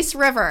in the East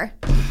River?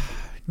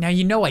 Now,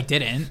 you know I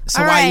didn't.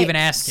 So All why right, even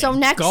asking? So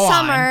next Go on.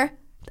 summer,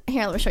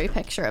 here, let me show you a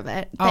picture of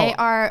it. They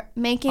are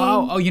making.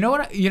 Oh, you know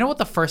what? You know what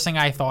the first thing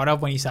I thought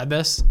of when you said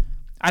this?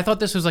 I thought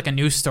this was like a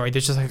news story.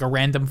 There's just like a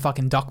random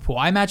fucking duck pool.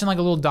 I imagine like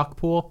a little duck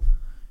pool,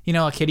 you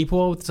know, a kiddie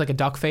pool with like a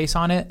duck face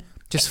on it,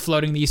 just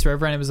floating in the East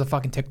River, and it was a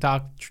fucking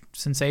TikTok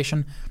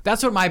sensation.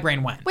 That's what my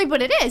brain went. Wait,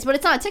 but it is. But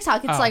it's not a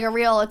TikTok. It's like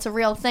it's a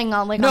real thing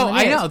on like. No, on the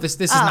I news. know this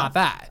is not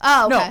that.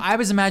 Oh, okay. No, I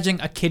was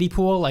imagining a kiddie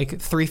pool like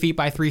 3 feet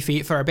by 3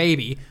 feet for a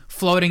baby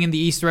floating in the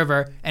East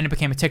River, and it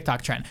became a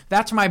TikTok trend.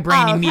 That's where my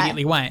brain okay.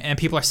 immediately went, and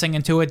people are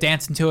singing to it,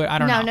 dancing to it. I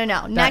don't know.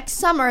 No. Next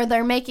summer,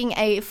 they're making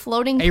a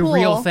floating pool. A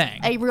real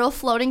thing. A real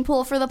floating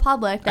pool for the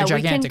public that we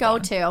can gigantic go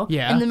one. to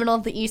Yeah. in the middle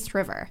of the East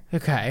River.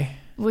 Okay.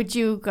 Would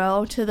you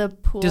go to the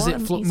pool? Does it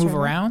in the East move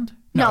River? around?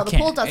 No, it the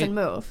can't. pool doesn't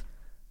move.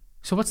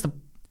 So what's the?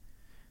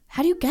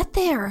 How do you get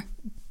there?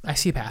 I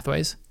see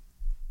pathways.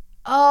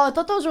 Oh, I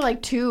thought those were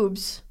like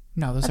tubes.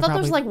 No, those I are thought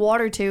probably those were like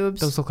water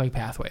tubes. those look like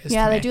pathways.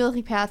 yeah, to they me. do look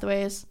like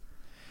pathways.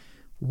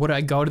 Would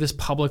I go to this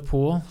public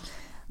pool?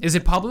 Is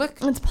it public?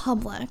 It's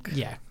public.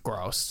 Yeah,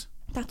 gross.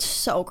 That's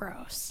so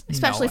gross.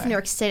 Especially from way. New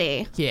York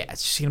City. Yeah,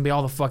 it's just gonna be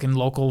all the fucking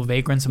local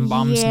vagrants and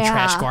bums and Yeah.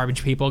 trash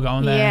garbage people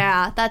going there.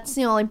 Yeah, that's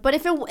the only. But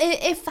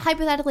if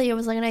hypothetically it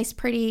was like a nice,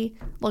 pretty,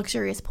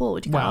 luxurious pool,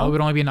 would you Well, it go?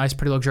 would only be a nice,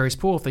 pretty luxurious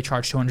pool if they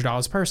charged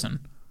 $200 a person,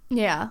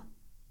 Yeah,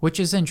 which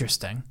is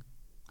interesting.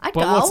 I'd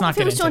But go. let's not If it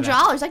get was into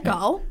 $200, I'd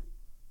go.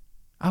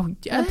 Oh,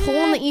 yeah. A pool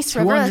in the East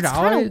River. That's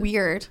kind of $200?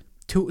 weird.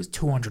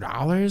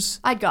 $200?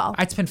 I'd go.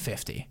 I'd spend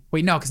 $50.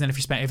 Wait, no, because then if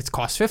it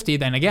costs $50,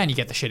 then again you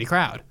get the shitty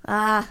crowd.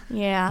 Yeah.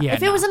 Yeah,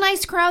 If it no. was a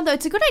nice crowd, though,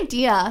 it's a good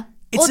idea.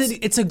 Well,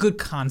 It's a good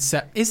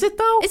concept. Is it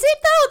though? is it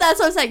though? That's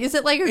what I'm saying. Is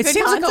it like a It good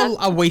seems concept?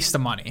 like a waste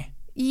of money.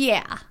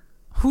 Yeah.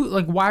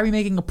 Why are we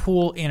making a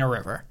pool in a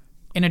river?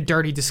 In a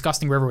dirty,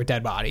 disgusting river with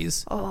dead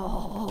bodies?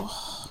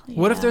 Oh.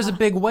 What if there's a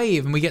big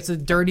wave and we get to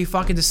dirty,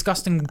 fucking,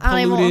 disgusting, I don't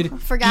even-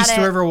 polluted forget East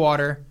it. River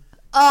water?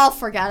 Oh,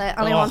 forget it.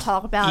 I don't even want Ugh, to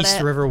talk about East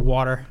it. River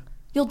water.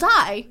 You'll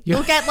die.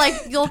 You'll get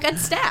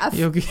staph.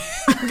 You'll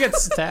get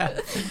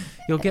stabbed.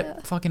 You'll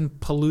get fucking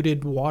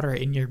polluted water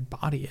in your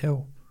body.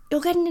 Ew.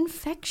 You'll get an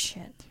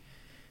infection.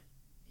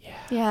 Yeah.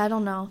 Yeah, I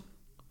don't know.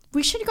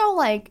 We should go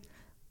like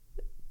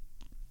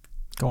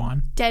Go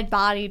on. dead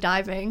body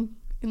diving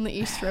in the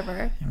East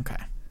River. Okay.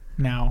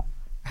 Now,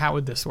 how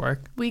would this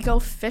work? We go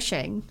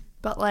fishing,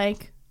 but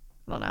like,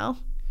 I don't know.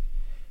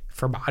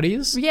 For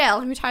bodies? Yeah,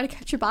 like we try to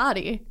catch a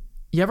body.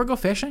 You ever go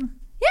fishing?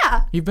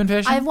 Yeah. You've been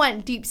fishing? I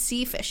went deep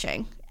sea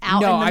fishing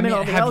out no, in the I middle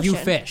mean, of the have ocean. you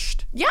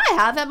fished? Yeah, I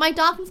have at my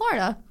dock in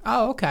Florida.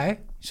 Oh, okay.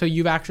 So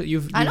you've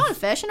I know how to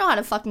fish. I know how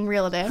to fucking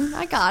reel it in.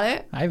 I got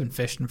it. I haven't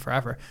fished in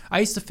forever. I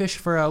used to fish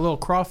for a little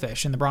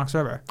crawfish in the Bronx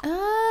River.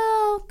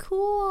 Oh,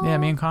 cool. Yeah,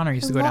 me and Connor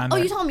used to go down there.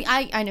 Oh, you told me.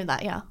 I knew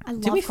that. Yeah, I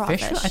Did love we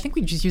crawfish. fish? I think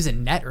we just use a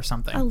net or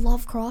something. I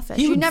love crawfish.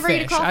 He You would never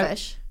ate a fish.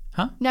 crawfish.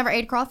 Huh? Never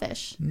ate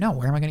crawfish. No,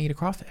 where am I going to eat a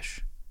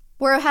crawfish?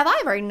 Where have I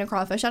ever eaten a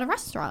crawfish? At a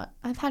restaurant.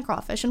 I've had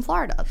crawfish in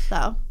Florida,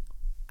 though.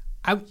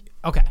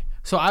 Okay.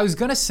 So I was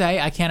going to say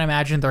I can't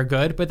imagine they're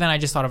good, but then I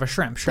just thought of a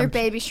shrimp. They're Shrimp.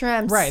 baby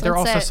shrimps. Right, they're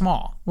That's also it.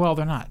 small. Well,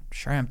 they're not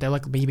shrimp. They're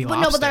like baby But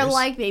lobsters. no, but they're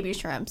like baby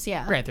shrimps.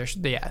 Yeah. Right,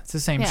 yeah, it's the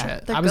same Yeah,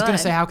 shit. they're I was going good.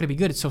 to say, how could it be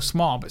good? It's so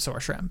small, but so are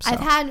shrimp. So. I've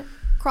had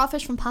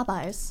crawfish from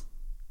Popeyes.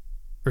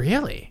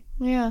 Really?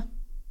 Yeah.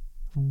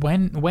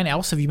 When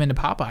else have you been to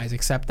Popeyes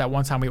except that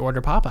one time we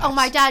ordered Popeyes? Oh,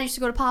 my dad used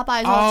to go to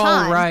Popeyes all the Oh,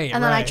 time. right,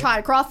 And then I right.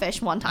 tried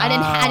crawfish one time.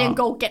 I didn't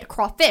go get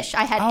crawfish.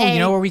 I had Oh, you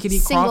know where we could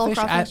eat single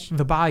crawfish? At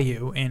the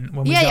Bayou when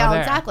we Yeah, go yeah,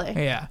 there. exactly.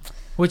 Yeah.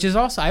 Which is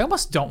also, I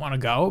almost don't want to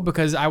go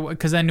because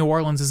then New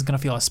Orleans isn't going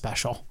to feel as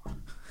special.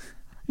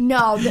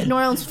 No, New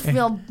Orleans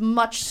feel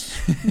much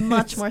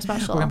more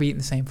special. We're going to be eating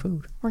the same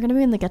food. We're gonna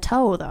be in the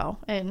Gâteau though,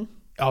 and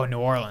Oh, New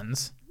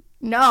Orleans.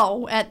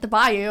 no, at the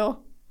Bayou.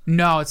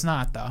 No, it's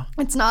not though.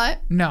 It's not.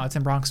 No, it's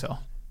in Bronxville.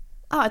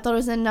 Oh, I thought it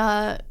was in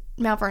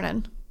Mount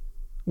Vernon.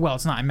 Well,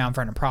 it's not in Mount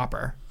Vernon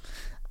proper.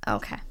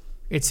 Okay.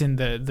 It's in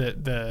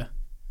the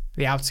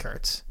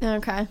outskirts.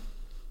 Okay.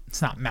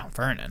 It's not Mount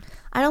Vernon.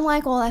 I don't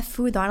like all that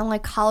food though. I don't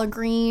like collard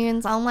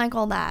greens. I don't like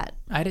all that.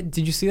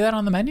 Did you see that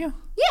on the menu?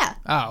 Yeah.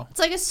 Oh. It's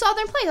like a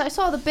southern place. I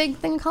saw the big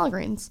thing of collard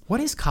greens. What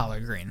is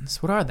collard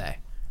greens? What are they?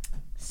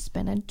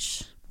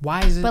 Spinach.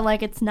 Why is it? But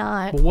like it's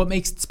not Well, what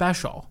makes it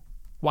special?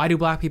 Why do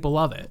black people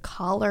love it?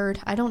 collard.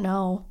 I don't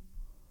know.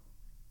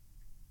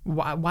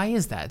 Why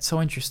is that? It's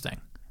so interesting.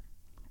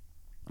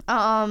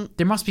 Um,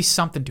 There must be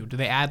something to it. Do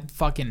they add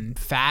fucking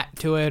fat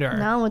to it or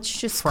no, it's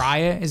just fry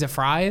it? Is it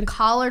fried?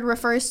 collard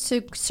refers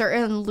to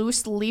certain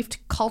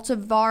loose-leafed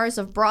cultivars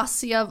of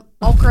Brassica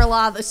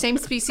ochrala, the same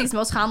species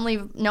most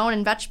commonly known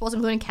in vegetables,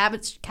 including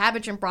cabbage,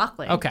 and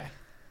broccoli. Okay.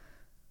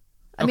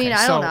 I mean,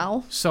 I don't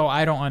know. So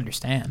I don't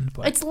understand.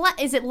 But It's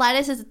is it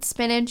lettuce? Is it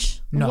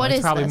spinach? no, What it's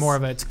is probably this? more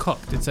of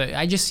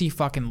I just see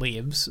fucking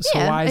leaves. So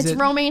Yeah, why is it's it?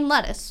 romaine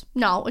lettuce.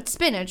 No, it's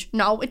spinach.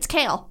 No, it's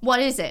kale. What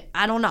is it?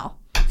 I don't know.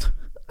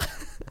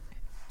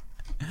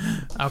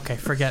 Okay,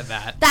 forget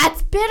that.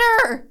 That's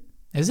bitter.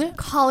 Is it?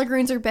 Collard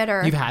greens are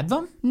bitter. You've had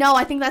them? No,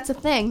 I think that's a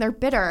thing. They're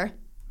bitter.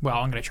 Well,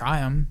 I'm going to try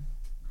them.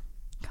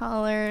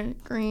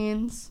 Collard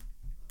greens.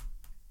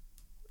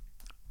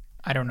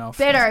 I don't know. If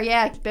Bitter,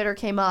 yeah. Bitter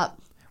came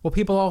up. Well,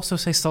 people also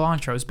say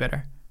cilantro is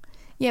bitter.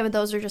 Yeah, but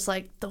those are just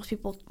like, those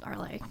people are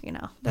like,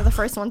 they're the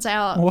first ones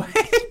out.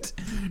 What?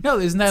 No,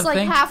 isn't that It's a like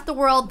thing? half the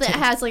world that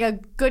has like a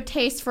good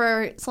taste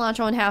for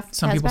cilantro and half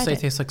Some has people bad say it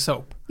taste. tastes like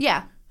soap.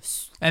 Yeah.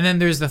 And then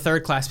there's the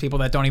third class people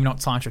that don't even know what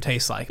cilantro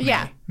tastes like.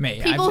 Yeah.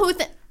 Me. People who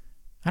think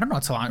I don't know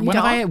what cilantro. You What,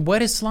 don't?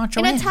 what is cilantro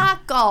in a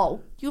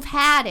taco, you've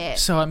had it.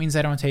 So it means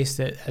I don't taste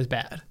it as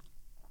bad.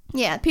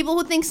 Yeah, people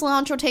who think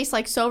cilantro tastes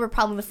like soap are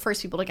probably the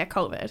first people to get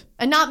COVID,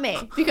 and not me,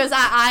 because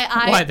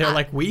I Why? They're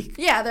like weak?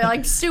 yeah, they're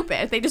like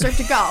stupid. They deserve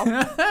to go.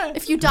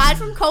 If you died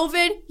from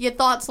COVID, you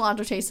thought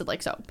cilantro tasted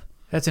like soap.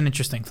 That's an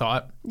interesting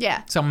thought.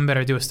 Yeah. Someone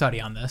better do a study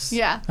on this.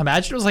 Yeah.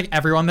 Imagine it was like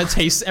everyone that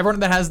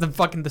has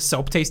the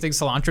soap tasting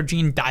cilantro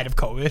gene died of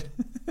COVID.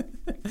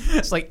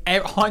 It's like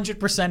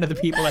 100% of the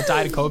people that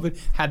died of COVID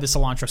had the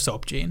cilantro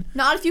soap gene.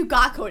 Not if you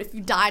got COVID, if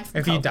you died from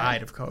COVID. If you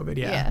died of COVID,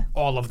 yeah. Yeah.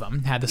 All of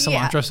them had the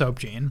cilantro soap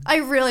gene. I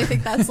really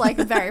think that's like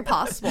very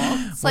possible.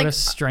 It's What like a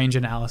strange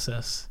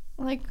analysis.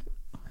 like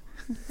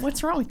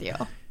what's wrong with you?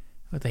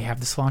 But they have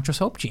the cilantro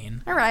soap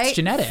gene. All right. It's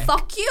genetic.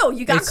 Fuck you.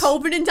 You got It's-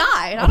 COVID and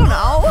died. I don't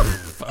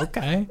know.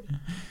 Okay.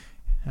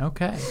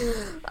 Okay.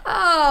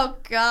 Oh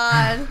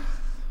God.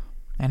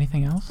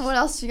 Anything else? What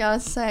else you gotta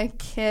say,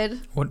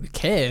 kid? What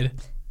kid?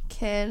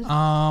 Kid.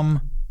 I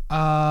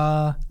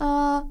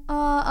don't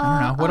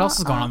know. What else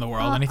is going on in the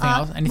world? Anything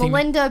else? Anything?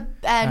 Melinda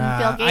and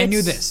Bill Gates. I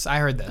knew this. I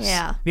heard this.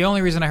 Yeah. The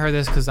only reason I heard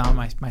this because on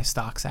my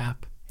stocks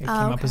app, it came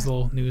up okay. as a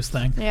little news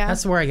thing. Yeah.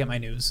 That's where I get my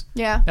news.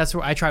 Yeah. That's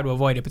where I try to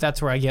avoid it, but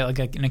that's where I get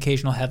like an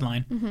occasional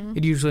headline. Mm-hmm.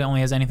 It usually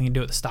only has anything to do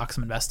with the stocks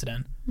I'm invested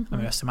in. I'm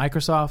invested in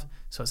Microsoft,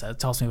 so it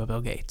tells me about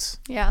Bill Gates.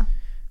 Yeah.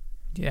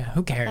 Yeah,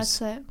 who cares?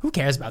 That's it. Who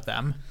cares about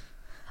them?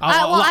 A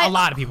Well,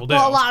 lot of people do.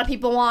 Well, a lot of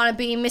people want to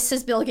be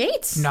Mrs. Bill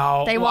Gates.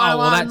 No, They want a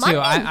lot that of money. too.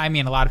 I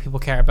mean, a lot of people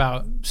care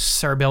about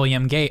Sir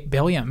Billiam Gates.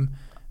 Bill.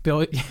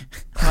 A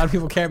lot of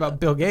people care about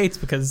Bill Gates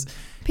because.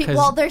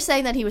 Well, they're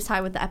saying that he was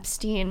tied with the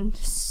Epstein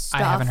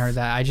stuff. I haven't heard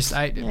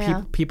that.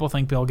 Yeah. People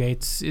think Bill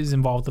Gates is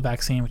involved with the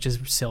vaccine, which is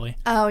silly.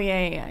 Oh,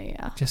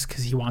 yeah. Just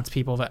because he wants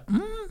people that.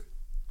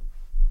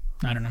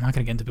 I don't know. I'm not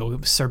gonna get into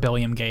Sir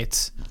Billiam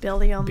Gates.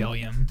 Billiam.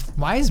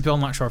 Why is Bill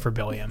not short for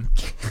Billiam?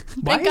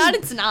 Thank God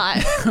it's not.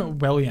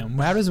 William.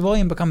 How does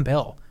William become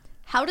Bill?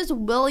 How does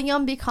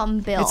William become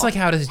Bill? It's like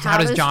how does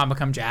John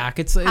become Jack?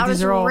 It's How these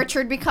does are all.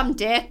 Richard become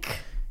Dick?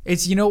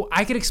 It's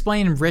I could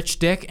explain Rich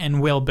Dick and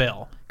Will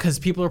Bill because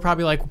people are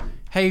probably like,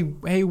 hey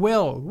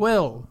Will,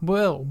 Bill.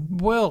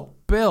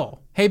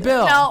 Hey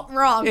Bill. No,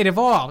 wrong. It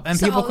evolved, and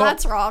So people call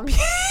that's wrong.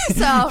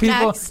 So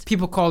next.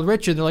 people called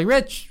Richard. They're like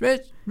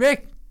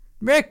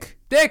Rick,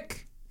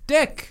 Dick.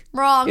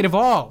 Wrong. It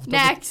evolved.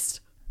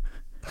 Next.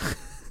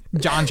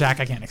 John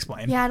Jack, I can't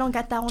explain. Yeah, I don't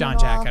get that one. John at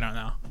Jack, all. I don't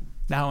know.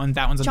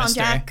 That one's a John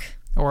mystery. Jack.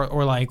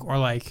 Or like,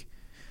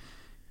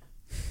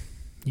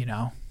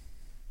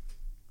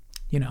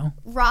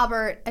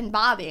 Robert and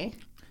Bobby.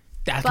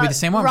 That could be But the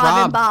same one.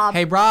 Rob and Bob.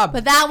 Hey Rob.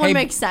 But that one Hey-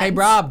 makes sense. Hey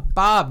Bob.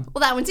 Well,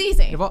 that one's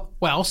easy.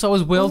 Well, so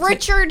is Will.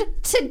 Richard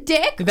to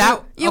Dick.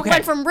 You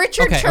went from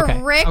Richard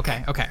to Rick.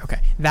 Okay.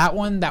 That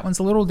one's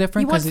a little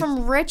different. You went 'cause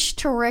from Rich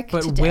to Rick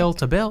but to Dick. Will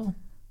to Bill.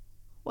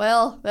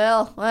 Well.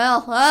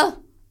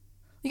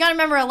 You gotta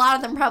remember, a lot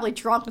of them probably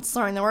drunk and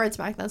slurring the words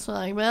back then. So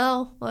like,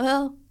 well.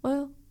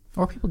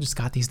 Or people just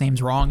got these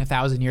names wrong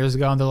 1,000 years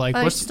ago, and they're like,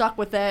 They're "What's stuck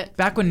with it.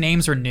 back when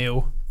names were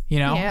new?"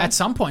 Yeah. At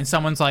some point,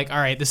 someone's like, "All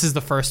right, this is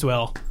the first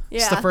Will.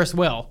 It's the Yeah. first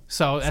Will."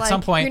 So at Like,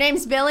 some point, your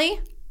name's Billy.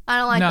 I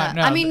don't like No, that.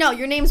 no, I mean, no,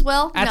 your name's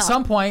Will. At No.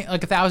 some point,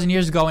 like 1,000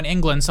 years ago in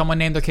England, someone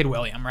named their kid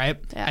William, right?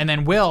 Yeah. And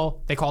then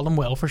Will, they called him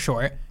Will for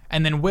short.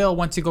 And then Will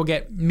went to go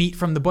get meat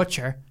from the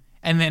butcher.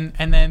 And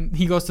then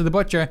he goes to the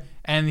butcher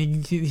and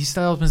he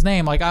tells him his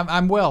name, like,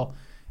 I'm Will.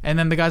 And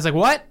then the guy's like,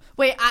 what?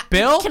 Wait,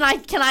 Bill? Can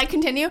I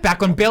continue?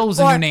 Back when Bill was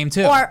a new name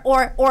too.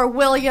 Or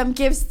William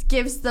gives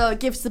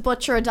the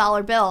butcher a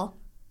dollar bill.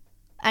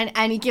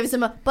 And he gives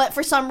him but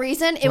for some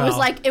reason it was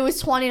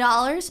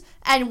 $20,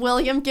 and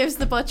William gives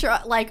the butcher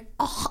like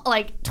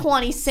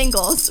 20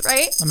 singles,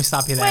 right? Let me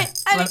stop you there.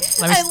 Wait, and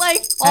Let me-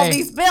 all Hey.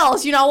 these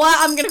bills. You know what?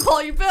 I'm gonna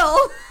call you Bill.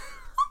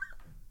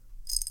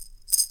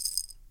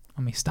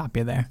 Let me stop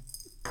you there.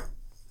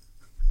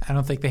 I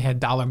don't think they had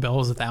dollar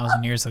bills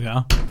 1,000 years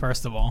ago,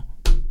 first of all.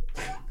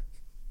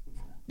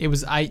 It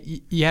was,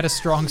 you had a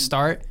strong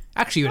start.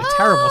 Actually, you had a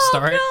terrible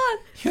start. God.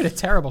 You had a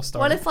terrible start.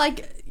 What if I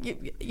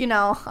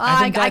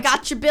think that's-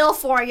 got your bill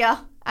for you,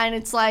 and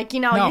it's like,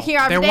 No, you're here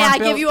every there day. weren't I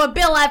give you a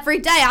bill every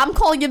day. I'm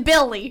calling you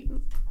Billy.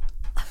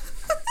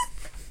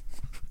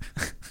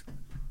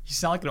 You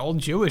sound like an old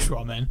Jewish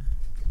woman.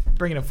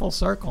 Bringing it full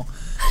circle.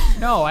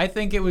 No, I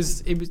think it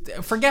was.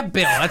 Forget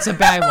Bill. That's a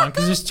bad one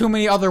because there's too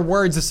many other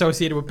words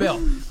associated with Bill.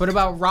 What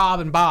about Rob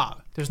and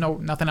Bob? There's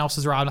nothing else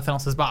is Rob. Nothing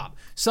else is Bob.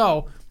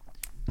 So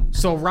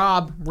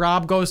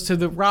Rob goes to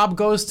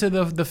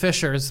the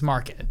Fishers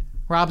market,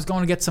 Rob's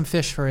going to get some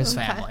fish for his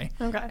family.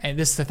 Okay. And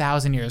this is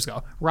 1,000 years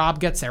ago. Rob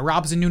gets there.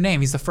 Rob's a new name.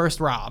 He's the first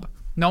Rob.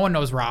 No one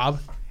knows Rob.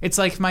 It's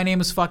like if my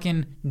name is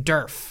fucking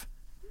Durf.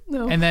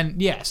 No. And then,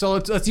 so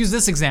let's use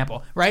this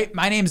example, right?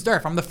 My name's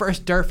Durf. I'm the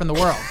first Durf in the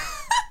world.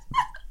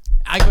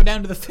 I go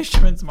down to the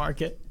fisherman's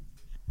market.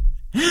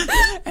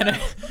 and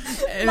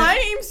my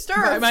name's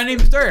Durf. My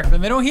name's Durf.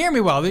 And they don't hear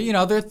me well.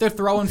 They're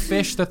throwing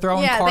fish. They're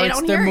throwing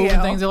carts. They're moving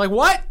things. They're like,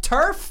 what?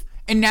 Turf?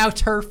 And now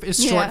turf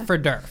is short for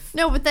Durf.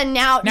 No, but then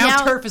now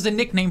turf is a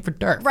nickname for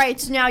Durf. Right.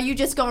 So now you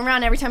just go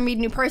around every time you meet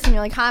a new person.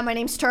 You're like, hi, my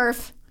name's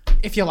Turf.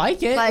 If you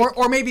like it.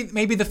 Or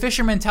maybe the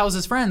fisherman tells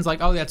his friends,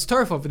 like, oh, that's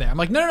Turf over there. I'm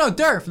like, no,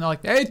 Durf. And they're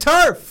like, hey,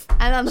 Turf.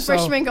 And then the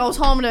fisherman goes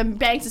home and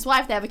begs his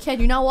wife to have a kid.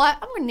 You know what?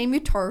 I'm going to name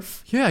you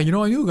Turf. Yeah, I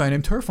knew a guy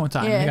named Turf one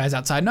time. Yeah. And the guy's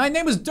outside. No, my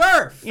name was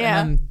Durf.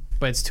 Yeah.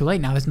 But it's too late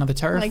now. There's another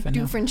Turf. Like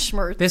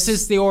Doofenshmirtz. This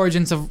is the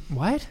origins of...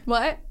 What?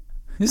 What?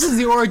 This is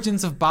the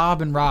origins of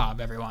Bob and Rob,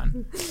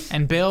 everyone.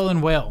 And Bill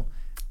and Will.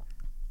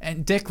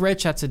 And Dick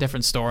Rich, that's a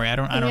different story. I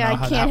don't know how that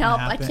happened.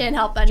 I can't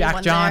help anyone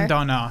Jack John, there.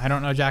 don't know. I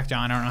don't know Jack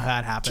John. I don't know how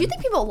that happened. Do you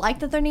think people like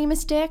that their name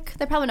is Dick?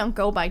 They probably don't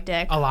go by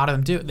Dick. A lot of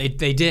them do.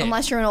 They did.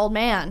 Unless you're an old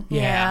man.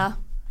 Yeah.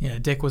 Yeah,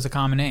 Dick was a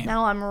common name.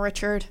 Now I'm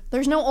Richard.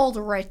 There's no old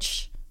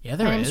Rich. Yeah,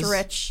 there is. My name's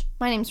Rich.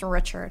 My name's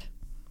Richard.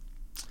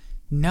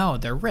 No,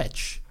 they're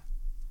Rich.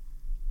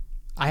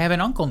 I have an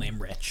uncle named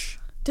Rich.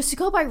 Does he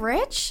go by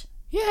Rich?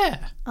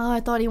 Yeah. Oh, I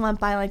thought he went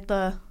by like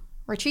the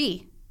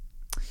Richie.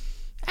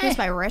 He goes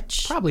by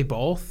Rich. Probably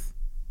both.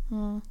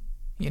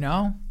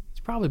 It's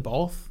probably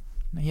both.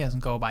 He doesn't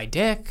go by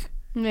Dick.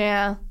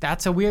 Yeah.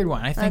 That's a weird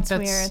one. I think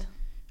that's weird.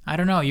 I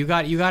don't know. You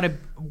got to.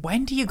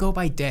 When do you go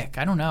by Dick?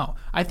 I don't know.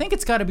 I think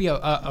it's got to be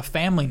a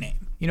family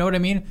name. You know what I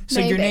mean? So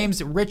your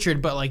name's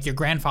Richard, but like your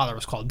grandfather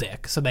was called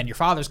Dick. So then your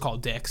father's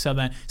called Dick.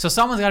 So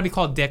someone's got to be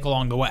called Dick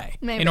along the way.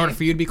 Maybe. In order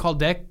for you to be called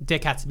Dick,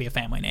 Dick has to be a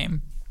family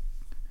name.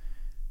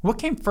 What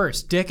came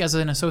first, Dick as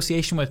an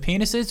association with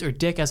penises or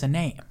Dick as a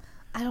name?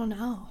 I don't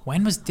know.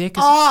 When was Dick?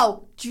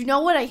 Oh, do you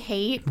know what I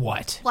hate?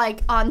 What?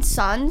 Like on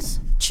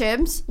Sons,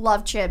 Chibs,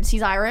 love Chibs.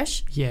 He's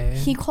Irish. Yeah.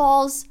 He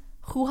calls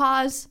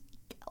hoo-ha's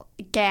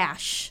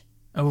gash.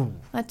 Oh.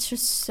 That's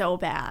just so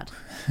bad.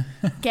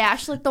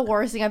 Gash, like the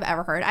worst thing I've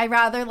ever heard. I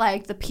rather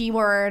like the P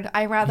word.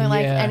 I rather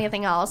like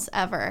anything else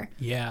ever.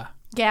 Yeah.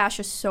 Gash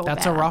is so bad.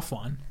 That's a rough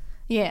one.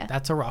 Yeah.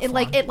 That's a rough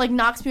one. It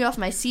knocks me off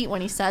my seat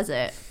when he says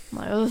it. I'm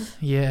like, ugh.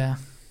 Yeah.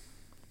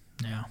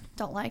 Yeah.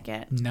 Don't like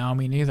it. No,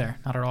 me neither.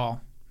 Not at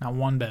all. Not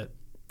one bit.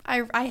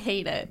 I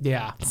hate it.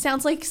 Yeah. It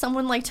sounds like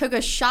someone like took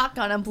a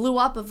shotgun and blew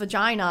up a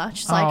vagina.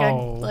 Just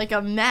like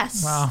a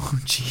mess. Wow.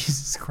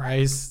 Jesus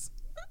Christ.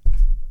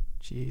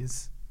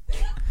 Jeez.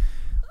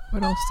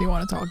 What else do you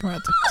want to talk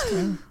about?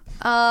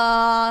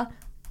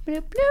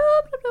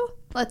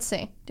 Let's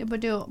see.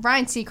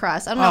 Ryan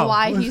Seacrest. I don't know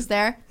why he's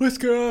there. What's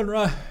going on,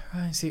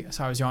 Ryan Seacrest?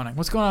 Sorry, I was yawning.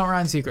 What's going on with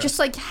Ryan Seacrest? Just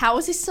like, how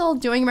is he still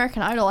doing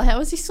American Idol? How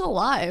is he still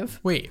alive?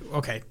 Wait,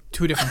 okay.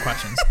 Two different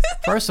questions.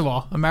 First of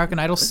all, American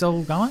Idol's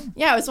still going?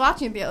 Yeah, I was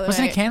watching it the other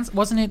night. It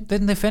canceled?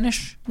 Didn't they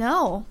finish?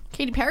 No.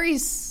 Katy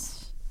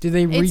Perry's...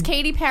 It's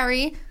Katy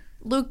Perry,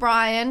 Luke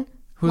Bryan,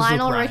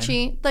 Lionel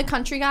Richie, the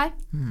country guy.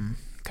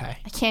 Okay.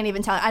 I can't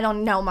even tell. I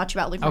don't know much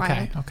about Luke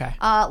Bryan. Okay.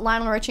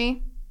 Lionel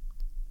Richie,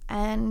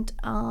 and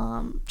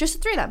just the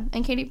three of them,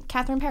 and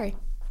Catherine Perry.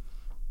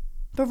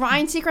 But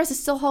Ryan Seacrest is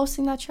still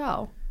hosting that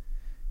show,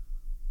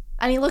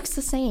 and he looks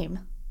the same.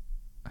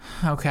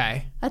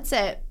 Okay. That's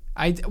it.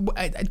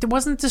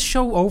 Wasn't this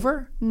show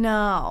over?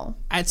 No.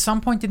 At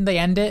some point, didn't they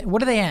end it? What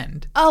did they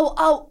end?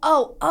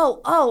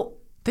 Oh.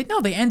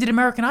 They ended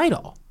American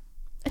Idol.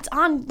 It's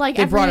on like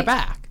they brought it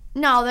back.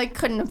 No, they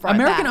couldn't have brought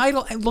American it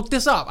back. Idol. Look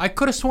this up. I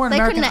could have sworn they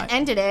couldn't have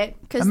ended it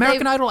because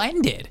American Idol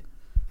ended.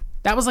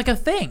 That was like a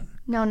thing.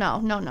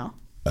 No.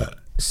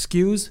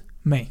 Excuse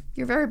me.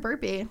 You're very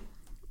burpy.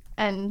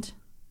 And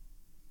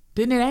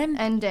didn't it end?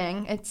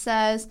 Ending. It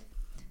says,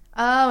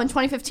 in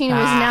 2015, it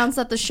was announced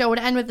that the show would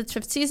end with its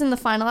 5th season. The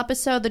final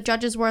episode, the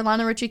judges were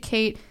Lionel Richie,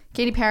 Katy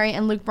Perry,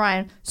 and Luke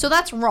Bryan. So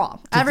that's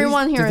wrong.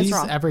 Everyone here is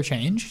wrong. Did these ever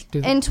change?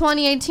 In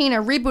 2018,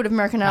 a reboot of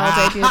American Idol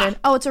debuted.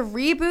 Oh, it's a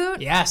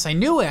reboot? Yes, I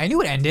knew it. I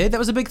knew it ended. That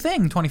was a big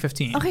thing in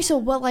 2015. Okay, so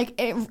what, like,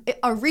 a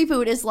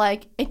reboot is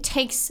like, it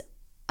takes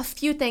a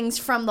few things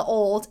from the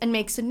old and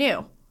makes it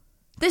new.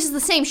 This is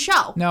the same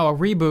show. No, a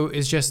reboot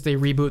is just they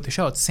reboot the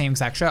show. It's the same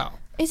exact show.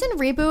 Isn't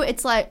reboot,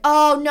 it's like,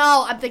 oh,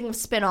 no, I'm thinking of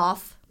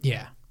spin-off.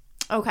 Yeah.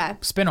 Okay.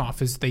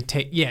 Spin-off is they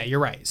take... Yeah,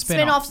 you're right.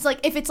 Spin-off is like,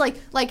 if it's like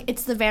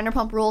it's the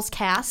Vanderpump Rules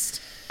cast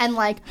and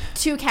like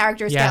two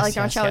characters get like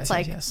their own show, it's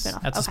like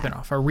spin-off. That's a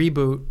spin-off. A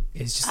reboot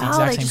is just the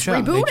exact same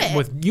show. Reboot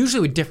it.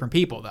 Usually with different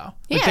people, though.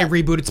 Like they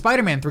rebooted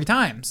Spider-Man 3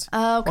 times.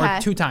 Okay. Or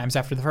 2 times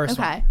after the first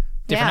one.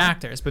 Different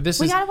actors. But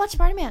we gotta watch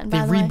Spider-Man, They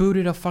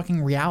rebooted a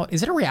fucking reality...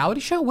 Is it a reality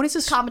show? What is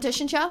this?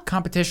 Competition show?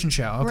 Competition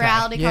show. Okay.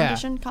 Reality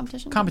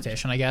competition?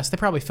 Competition, I guess. They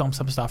probably filmed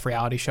some stuff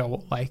reality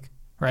show like,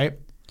 right?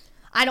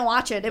 I don't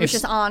watch it. It was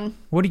just on.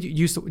 What did you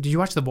used to? Did you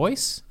watch The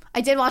Voice?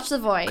 I did watch The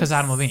Voice. Because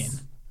Adam Levine.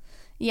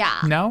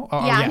 Yeah. No? Oh,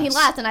 yeah, yes. and he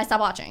left, and I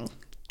stopped watching.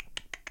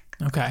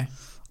 Okay.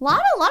 A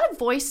lot of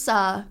voice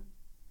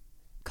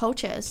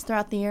coaches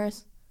throughout the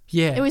years.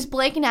 Yeah. It was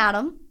Blake and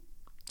Adam.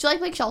 Do you like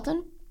Blake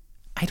Shelton?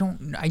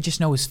 I just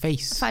know his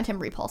face. I find him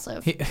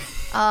repulsive.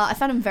 I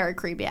found him very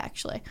creepy,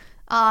 actually.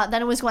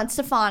 Then it was Gwen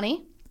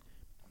Stefani.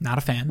 Not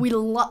a fan.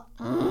 Not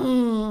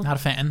a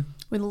fan.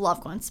 We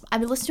love Gwen. I've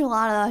been listening to a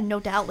lot of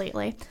No Doubt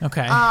lately.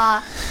 Okay.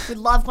 We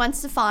love Gwen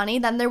Stefani.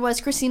 Then there was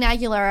Christina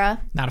Aguilera.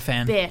 Not a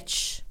fan.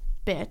 Bitch.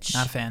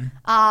 Not a fan.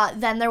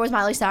 Then there was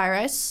Miley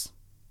Cyrus.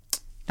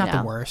 Not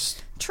the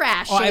worst.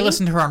 Trashy. Oh, I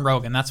listened to her on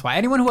Rogan. That's why.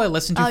 Anyone who I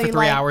listen to for 3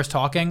 like- hours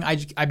talking,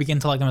 I begin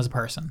to like them as a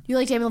person. You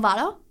like Demi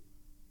Lovato?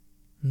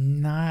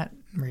 Not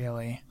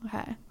really.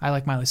 Okay. I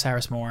like Miley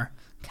Cyrus more.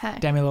 Okay.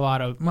 Demi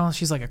Lovato, well,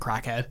 she's like a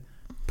crackhead.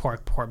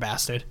 Poor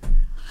bastard.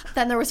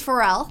 Then there was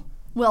Pharrell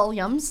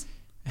Williams.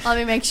 Let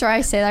me make sure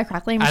I say that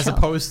correctly. As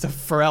opposed to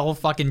Pharrell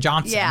fucking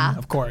Johnson, Yeah.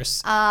 of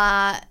course.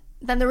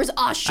 Then there was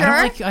Usher.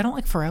 I don't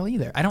like Pharrell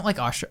either. I don't like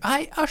Usher.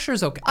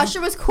 Usher's okay. Usher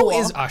was cool. Who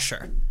is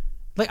Usher?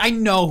 Like, I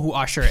know who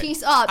Usher is.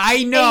 Peace up.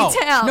 I know.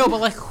 A-Town. No, but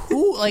like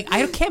who? Like,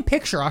 I can't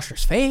picture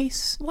Usher's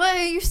face. Why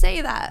do you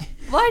say that?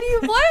 Why do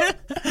you what?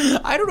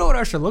 I don't know what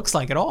Usher looks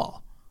like at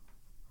all.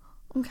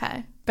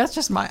 Okay. That's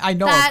just my. I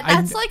know.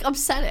 That's like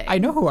upsetting. I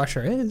know who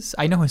Usher is.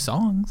 I know his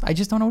songs. I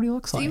just don't know what he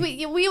looks like.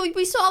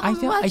 We saw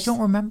him. I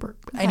don't remember.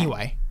 Okay.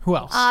 Anyway, who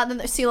else? Then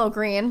there's CeeLo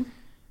Green.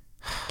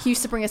 He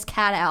used to bring his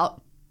cat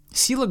out.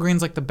 CeeLo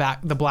Green's like the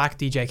black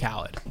DJ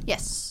Khaled.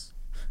 Yes.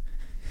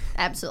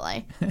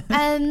 Absolutely.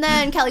 And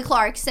then Kelly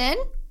Clarkson.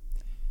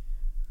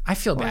 I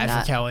feel bad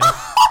not? for Kelly.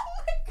 Oh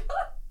my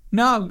God.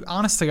 No,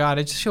 honest to God,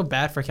 I just feel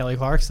bad for Kelly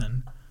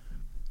Clarkson.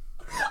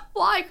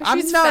 Why? Because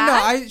she's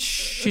fat?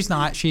 She's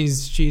not.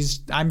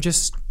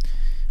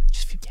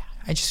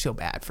 I just feel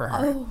bad for her.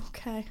 Oh,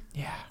 okay.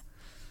 Yeah.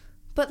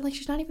 But like,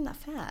 she's not even that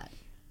fat.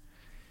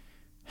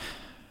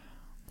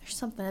 There's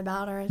something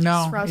about her. It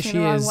No, just rubs me she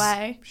the wrong is.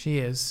 way. She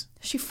is.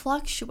 She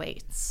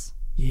fluctuates.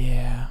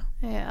 Yeah.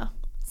 Yeah.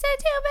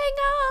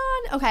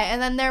 Okay,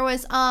 and then there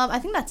was I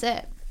think that's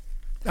it.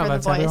 For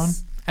That's The Voice. everyone.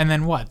 And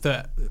then what?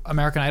 The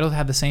American Idol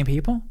had the same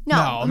people?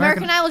 No,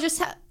 American Idol just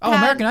had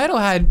American Idol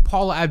had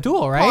Paula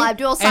Abdul, right? Paula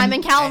Abdul,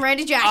 Simon Cowell, and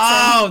Randy Jackson.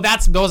 Oh,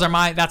 that's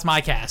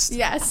my cast.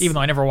 Yes. Even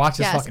though I never watched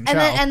this fucking show.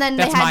 And then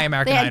that's they had, my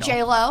American they had Idol.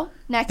 J-Lo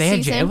next They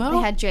had season. J-Lo? They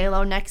had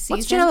J-Lo next season.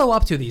 What's J-Lo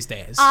up to these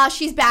days?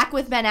 She's back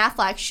with Ben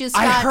Affleck.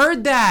 I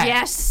heard that.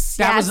 Yes.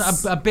 That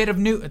was a bit of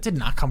new. It did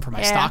not come from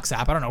my stocks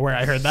app. I don't know where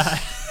I heard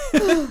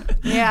that.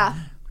 Yeah.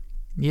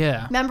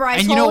 Yeah. Remember I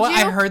and told you know what?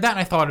 you? I heard that and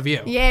I thought of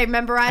you. Yeah,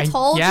 remember I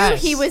told you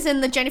he was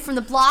in the Jenny from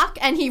the Block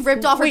and he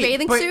ripped off her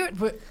bathing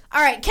suit?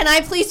 All right, can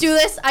I please do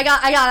this? I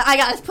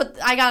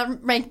gotta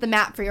rank the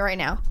map for you right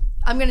now.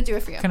 I'm gonna do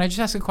it for you. Can I just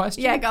ask a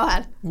question? Yeah, go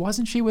ahead.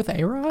 Wasn't she with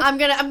A-Rod? I'm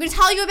gonna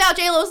tell you about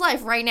J-Lo's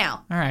life right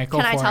now. All right,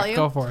 Can I tell you?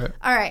 Go for it.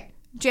 All right,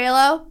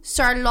 J-Lo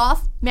started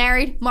off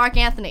married Mark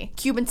Anthony,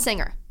 Cuban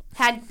singer.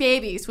 Had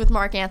babies with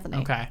Mark Anthony.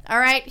 Okay. All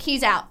right,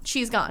 he's out.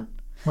 She's gone.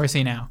 Where's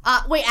he now?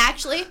 Wait,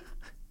 actually,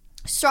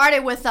 started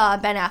with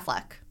Ben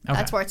Affleck.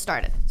 That's where it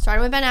started.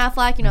 Started with Ben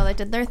Affleck. You know, they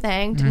did their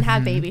thing. Didn't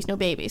have babies. No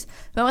babies.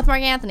 Went with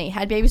Mark Anthony.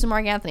 Had babies with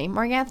Mark Anthony.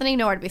 Mark Anthony,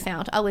 nowhere to be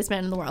found. Ugliest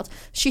man in the world.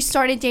 She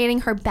started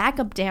dating her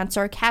backup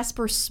dancer,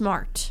 Casper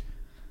Smart.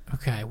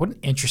 Okay, what an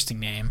interesting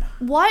name.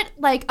 What,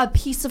 like, a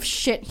piece of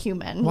shit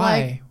human. Why?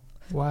 Like,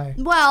 Why?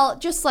 well,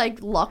 just,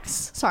 like,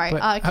 looks. Sorry.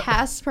 But,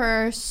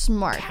 Casper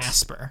Smart.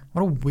 Casper.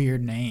 What a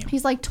weird name.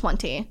 He's, like,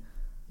 20.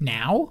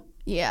 Now?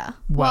 Yeah.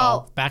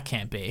 Well, that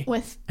can't be.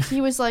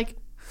 He was, like,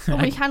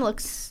 he kind of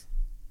looks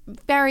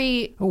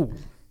very... Oh.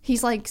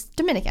 He's, like,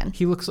 Dominican.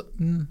 He looks...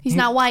 He's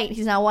not white.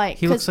 He's not white.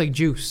 He looks like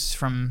Juice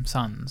from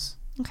Sons.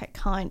 Okay,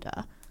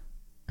 kinda.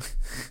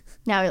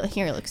 Now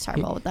here he looks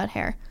terrible with that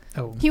hair.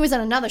 Oh. He was in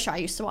another show I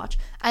used to watch.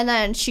 And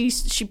then she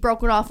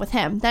broke it off with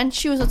him. Then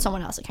she was with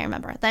someone else. I can't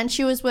remember. Then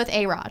she was with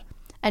A-Rod.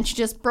 And she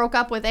just broke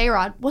up with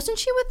A-Rod. Wasn't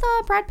she with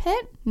Brad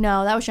Pitt?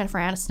 No, that was Jennifer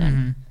Aniston.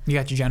 Mm-hmm. You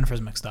got your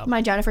Jennifers mixed up.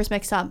 My Jennifer's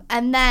mixed up.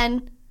 And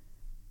then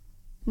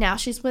now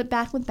she's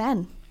back with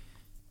Ben.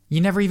 You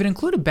never even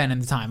included Ben in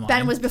the timeline.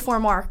 Ben was before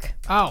Mark.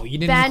 Oh, you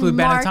didn't include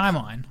Ben in the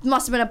timeline.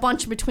 Must have been a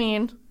bunch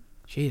between.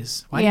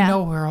 Jeez. Why do you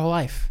know her whole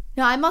life?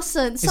 No, I must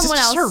have. Is this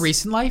just her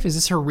recent life? Is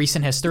this her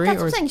recent history? That's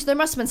what I'm saying. There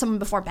must have been someone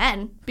before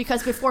Ben.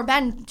 Because before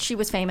Ben, she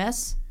was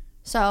famous.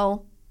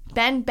 So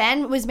Ben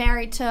was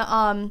married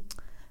to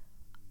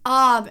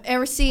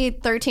ever see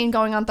 13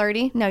 Going on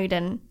 30? No, you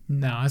didn't.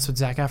 No, that's with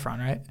Zac Efron,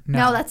 right?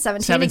 No, that's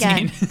 17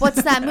 again.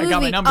 What's that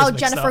movie?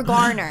 Jennifer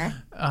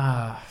Garner.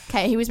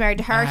 Okay, he was married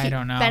to her. I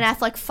don't know. Ben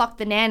Affleck fucked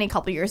the nanny a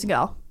couple years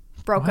ago.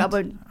 Broke up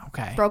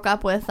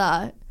with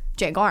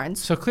Jay Garnes.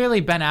 So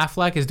clearly Ben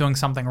Affleck is doing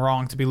something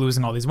wrong to be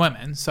losing all these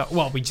women. So,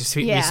 well, we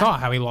saw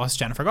how he lost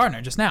Jennifer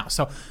Garner just now.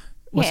 So,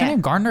 what's her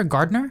name? Gardner?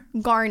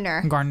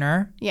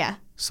 Garner. Yeah.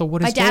 So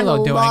what is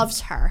J-Lo doing? My dad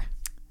loves her.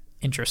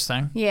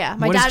 Interesting. Yeah.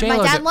 My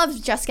dad loves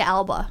Jessica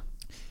Alba.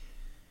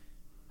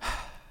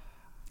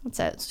 What's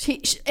that?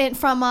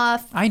 From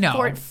I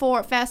know.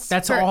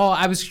 That's all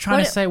I was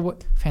trying to say.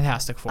 What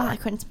Fantastic Four. Oh, I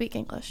couldn't speak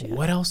English. Yeah.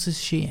 What else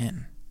is she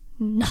in?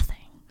 Nothing.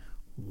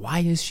 Why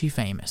is she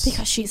famous?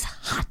 Because she's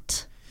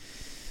hot.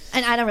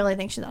 And I don't really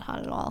think she's that hot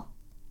at all.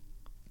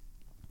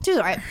 She's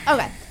all right.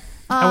 Okay.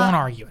 I won't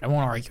argue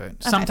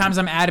it. Sometimes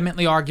I'm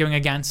adamantly arguing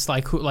against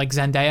like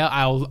Zendaya.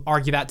 I'll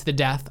argue that to the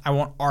death. I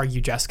won't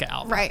argue Jessica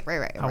Alba. Right.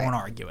 I won't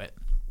argue it.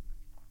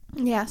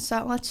 Yeah,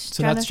 so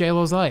that's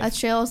J-Lo's life. That's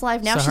J-Lo's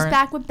life. Now So she's her-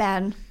 back with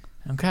Ben.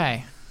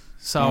 Okay.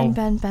 So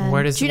Ben.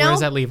 where does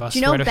that leave us? Do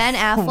you know Ben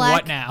Affleck?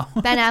 What now?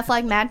 Ben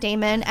Affleck, Matt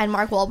Damon, and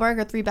Mark Wahlberg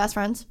are 3 best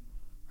friends.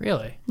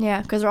 Really?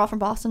 Yeah, because they're all from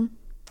Boston.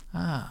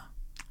 Ah.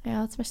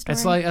 Yeah, that's my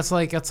story. It's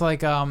like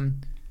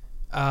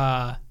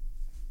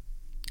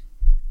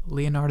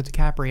Leonardo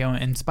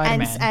DiCaprio in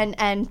Spider-Man.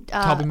 and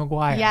Tobey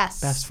Maguire. Yes.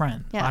 Best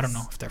friend. Yes. I don't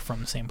know if they're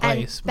from the same And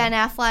place. Ben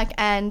Affleck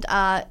and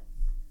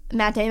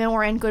Matt Damon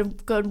were in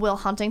Good Will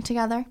Hunting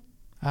together.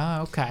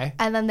 Oh, okay.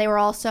 And then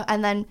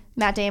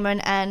Matt Damon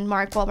and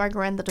Mark Wahlberg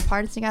were in The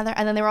Departed together.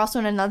 And then they were also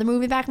in another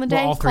movie back in the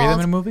day. All three of them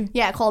in a movie?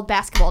 Yeah, called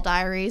Basketball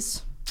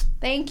Diaries.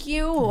 Thank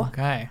you.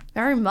 Okay.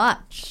 Very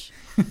much.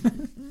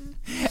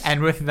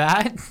 And with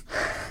that,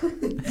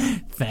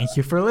 thank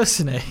you for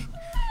listening.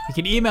 You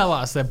can email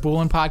us at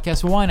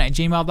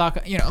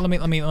boolinpodcast1@gmail.com. You know,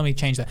 let me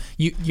change that.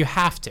 You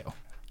have to.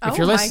 If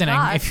you're listening,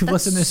 if you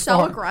listen this so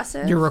far,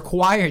 aggressive. you're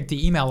required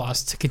to email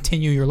us to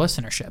continue your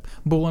listenership.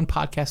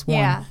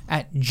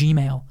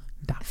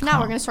 boolinpodcast1@gmail.com. If not,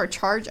 we're gonna start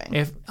charging.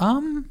 Yes.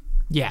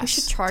 We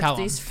should charge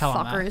these Tell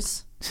 'em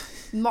fuckers.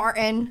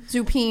 Martin,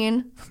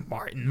 Zupine.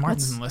 Martin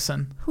doesn't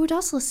listen. Who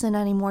does listen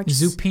anymore?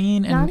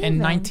 Zupine not and even.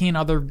 19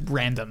 other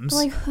randoms.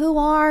 Like, who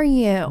are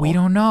you? We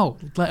don't know.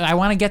 I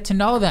want to get to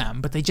know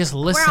them, but they just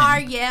listen. Where are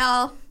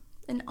you?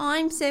 And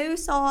I'm so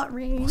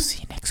sorry. We'll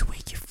see you next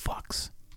week, you fucks.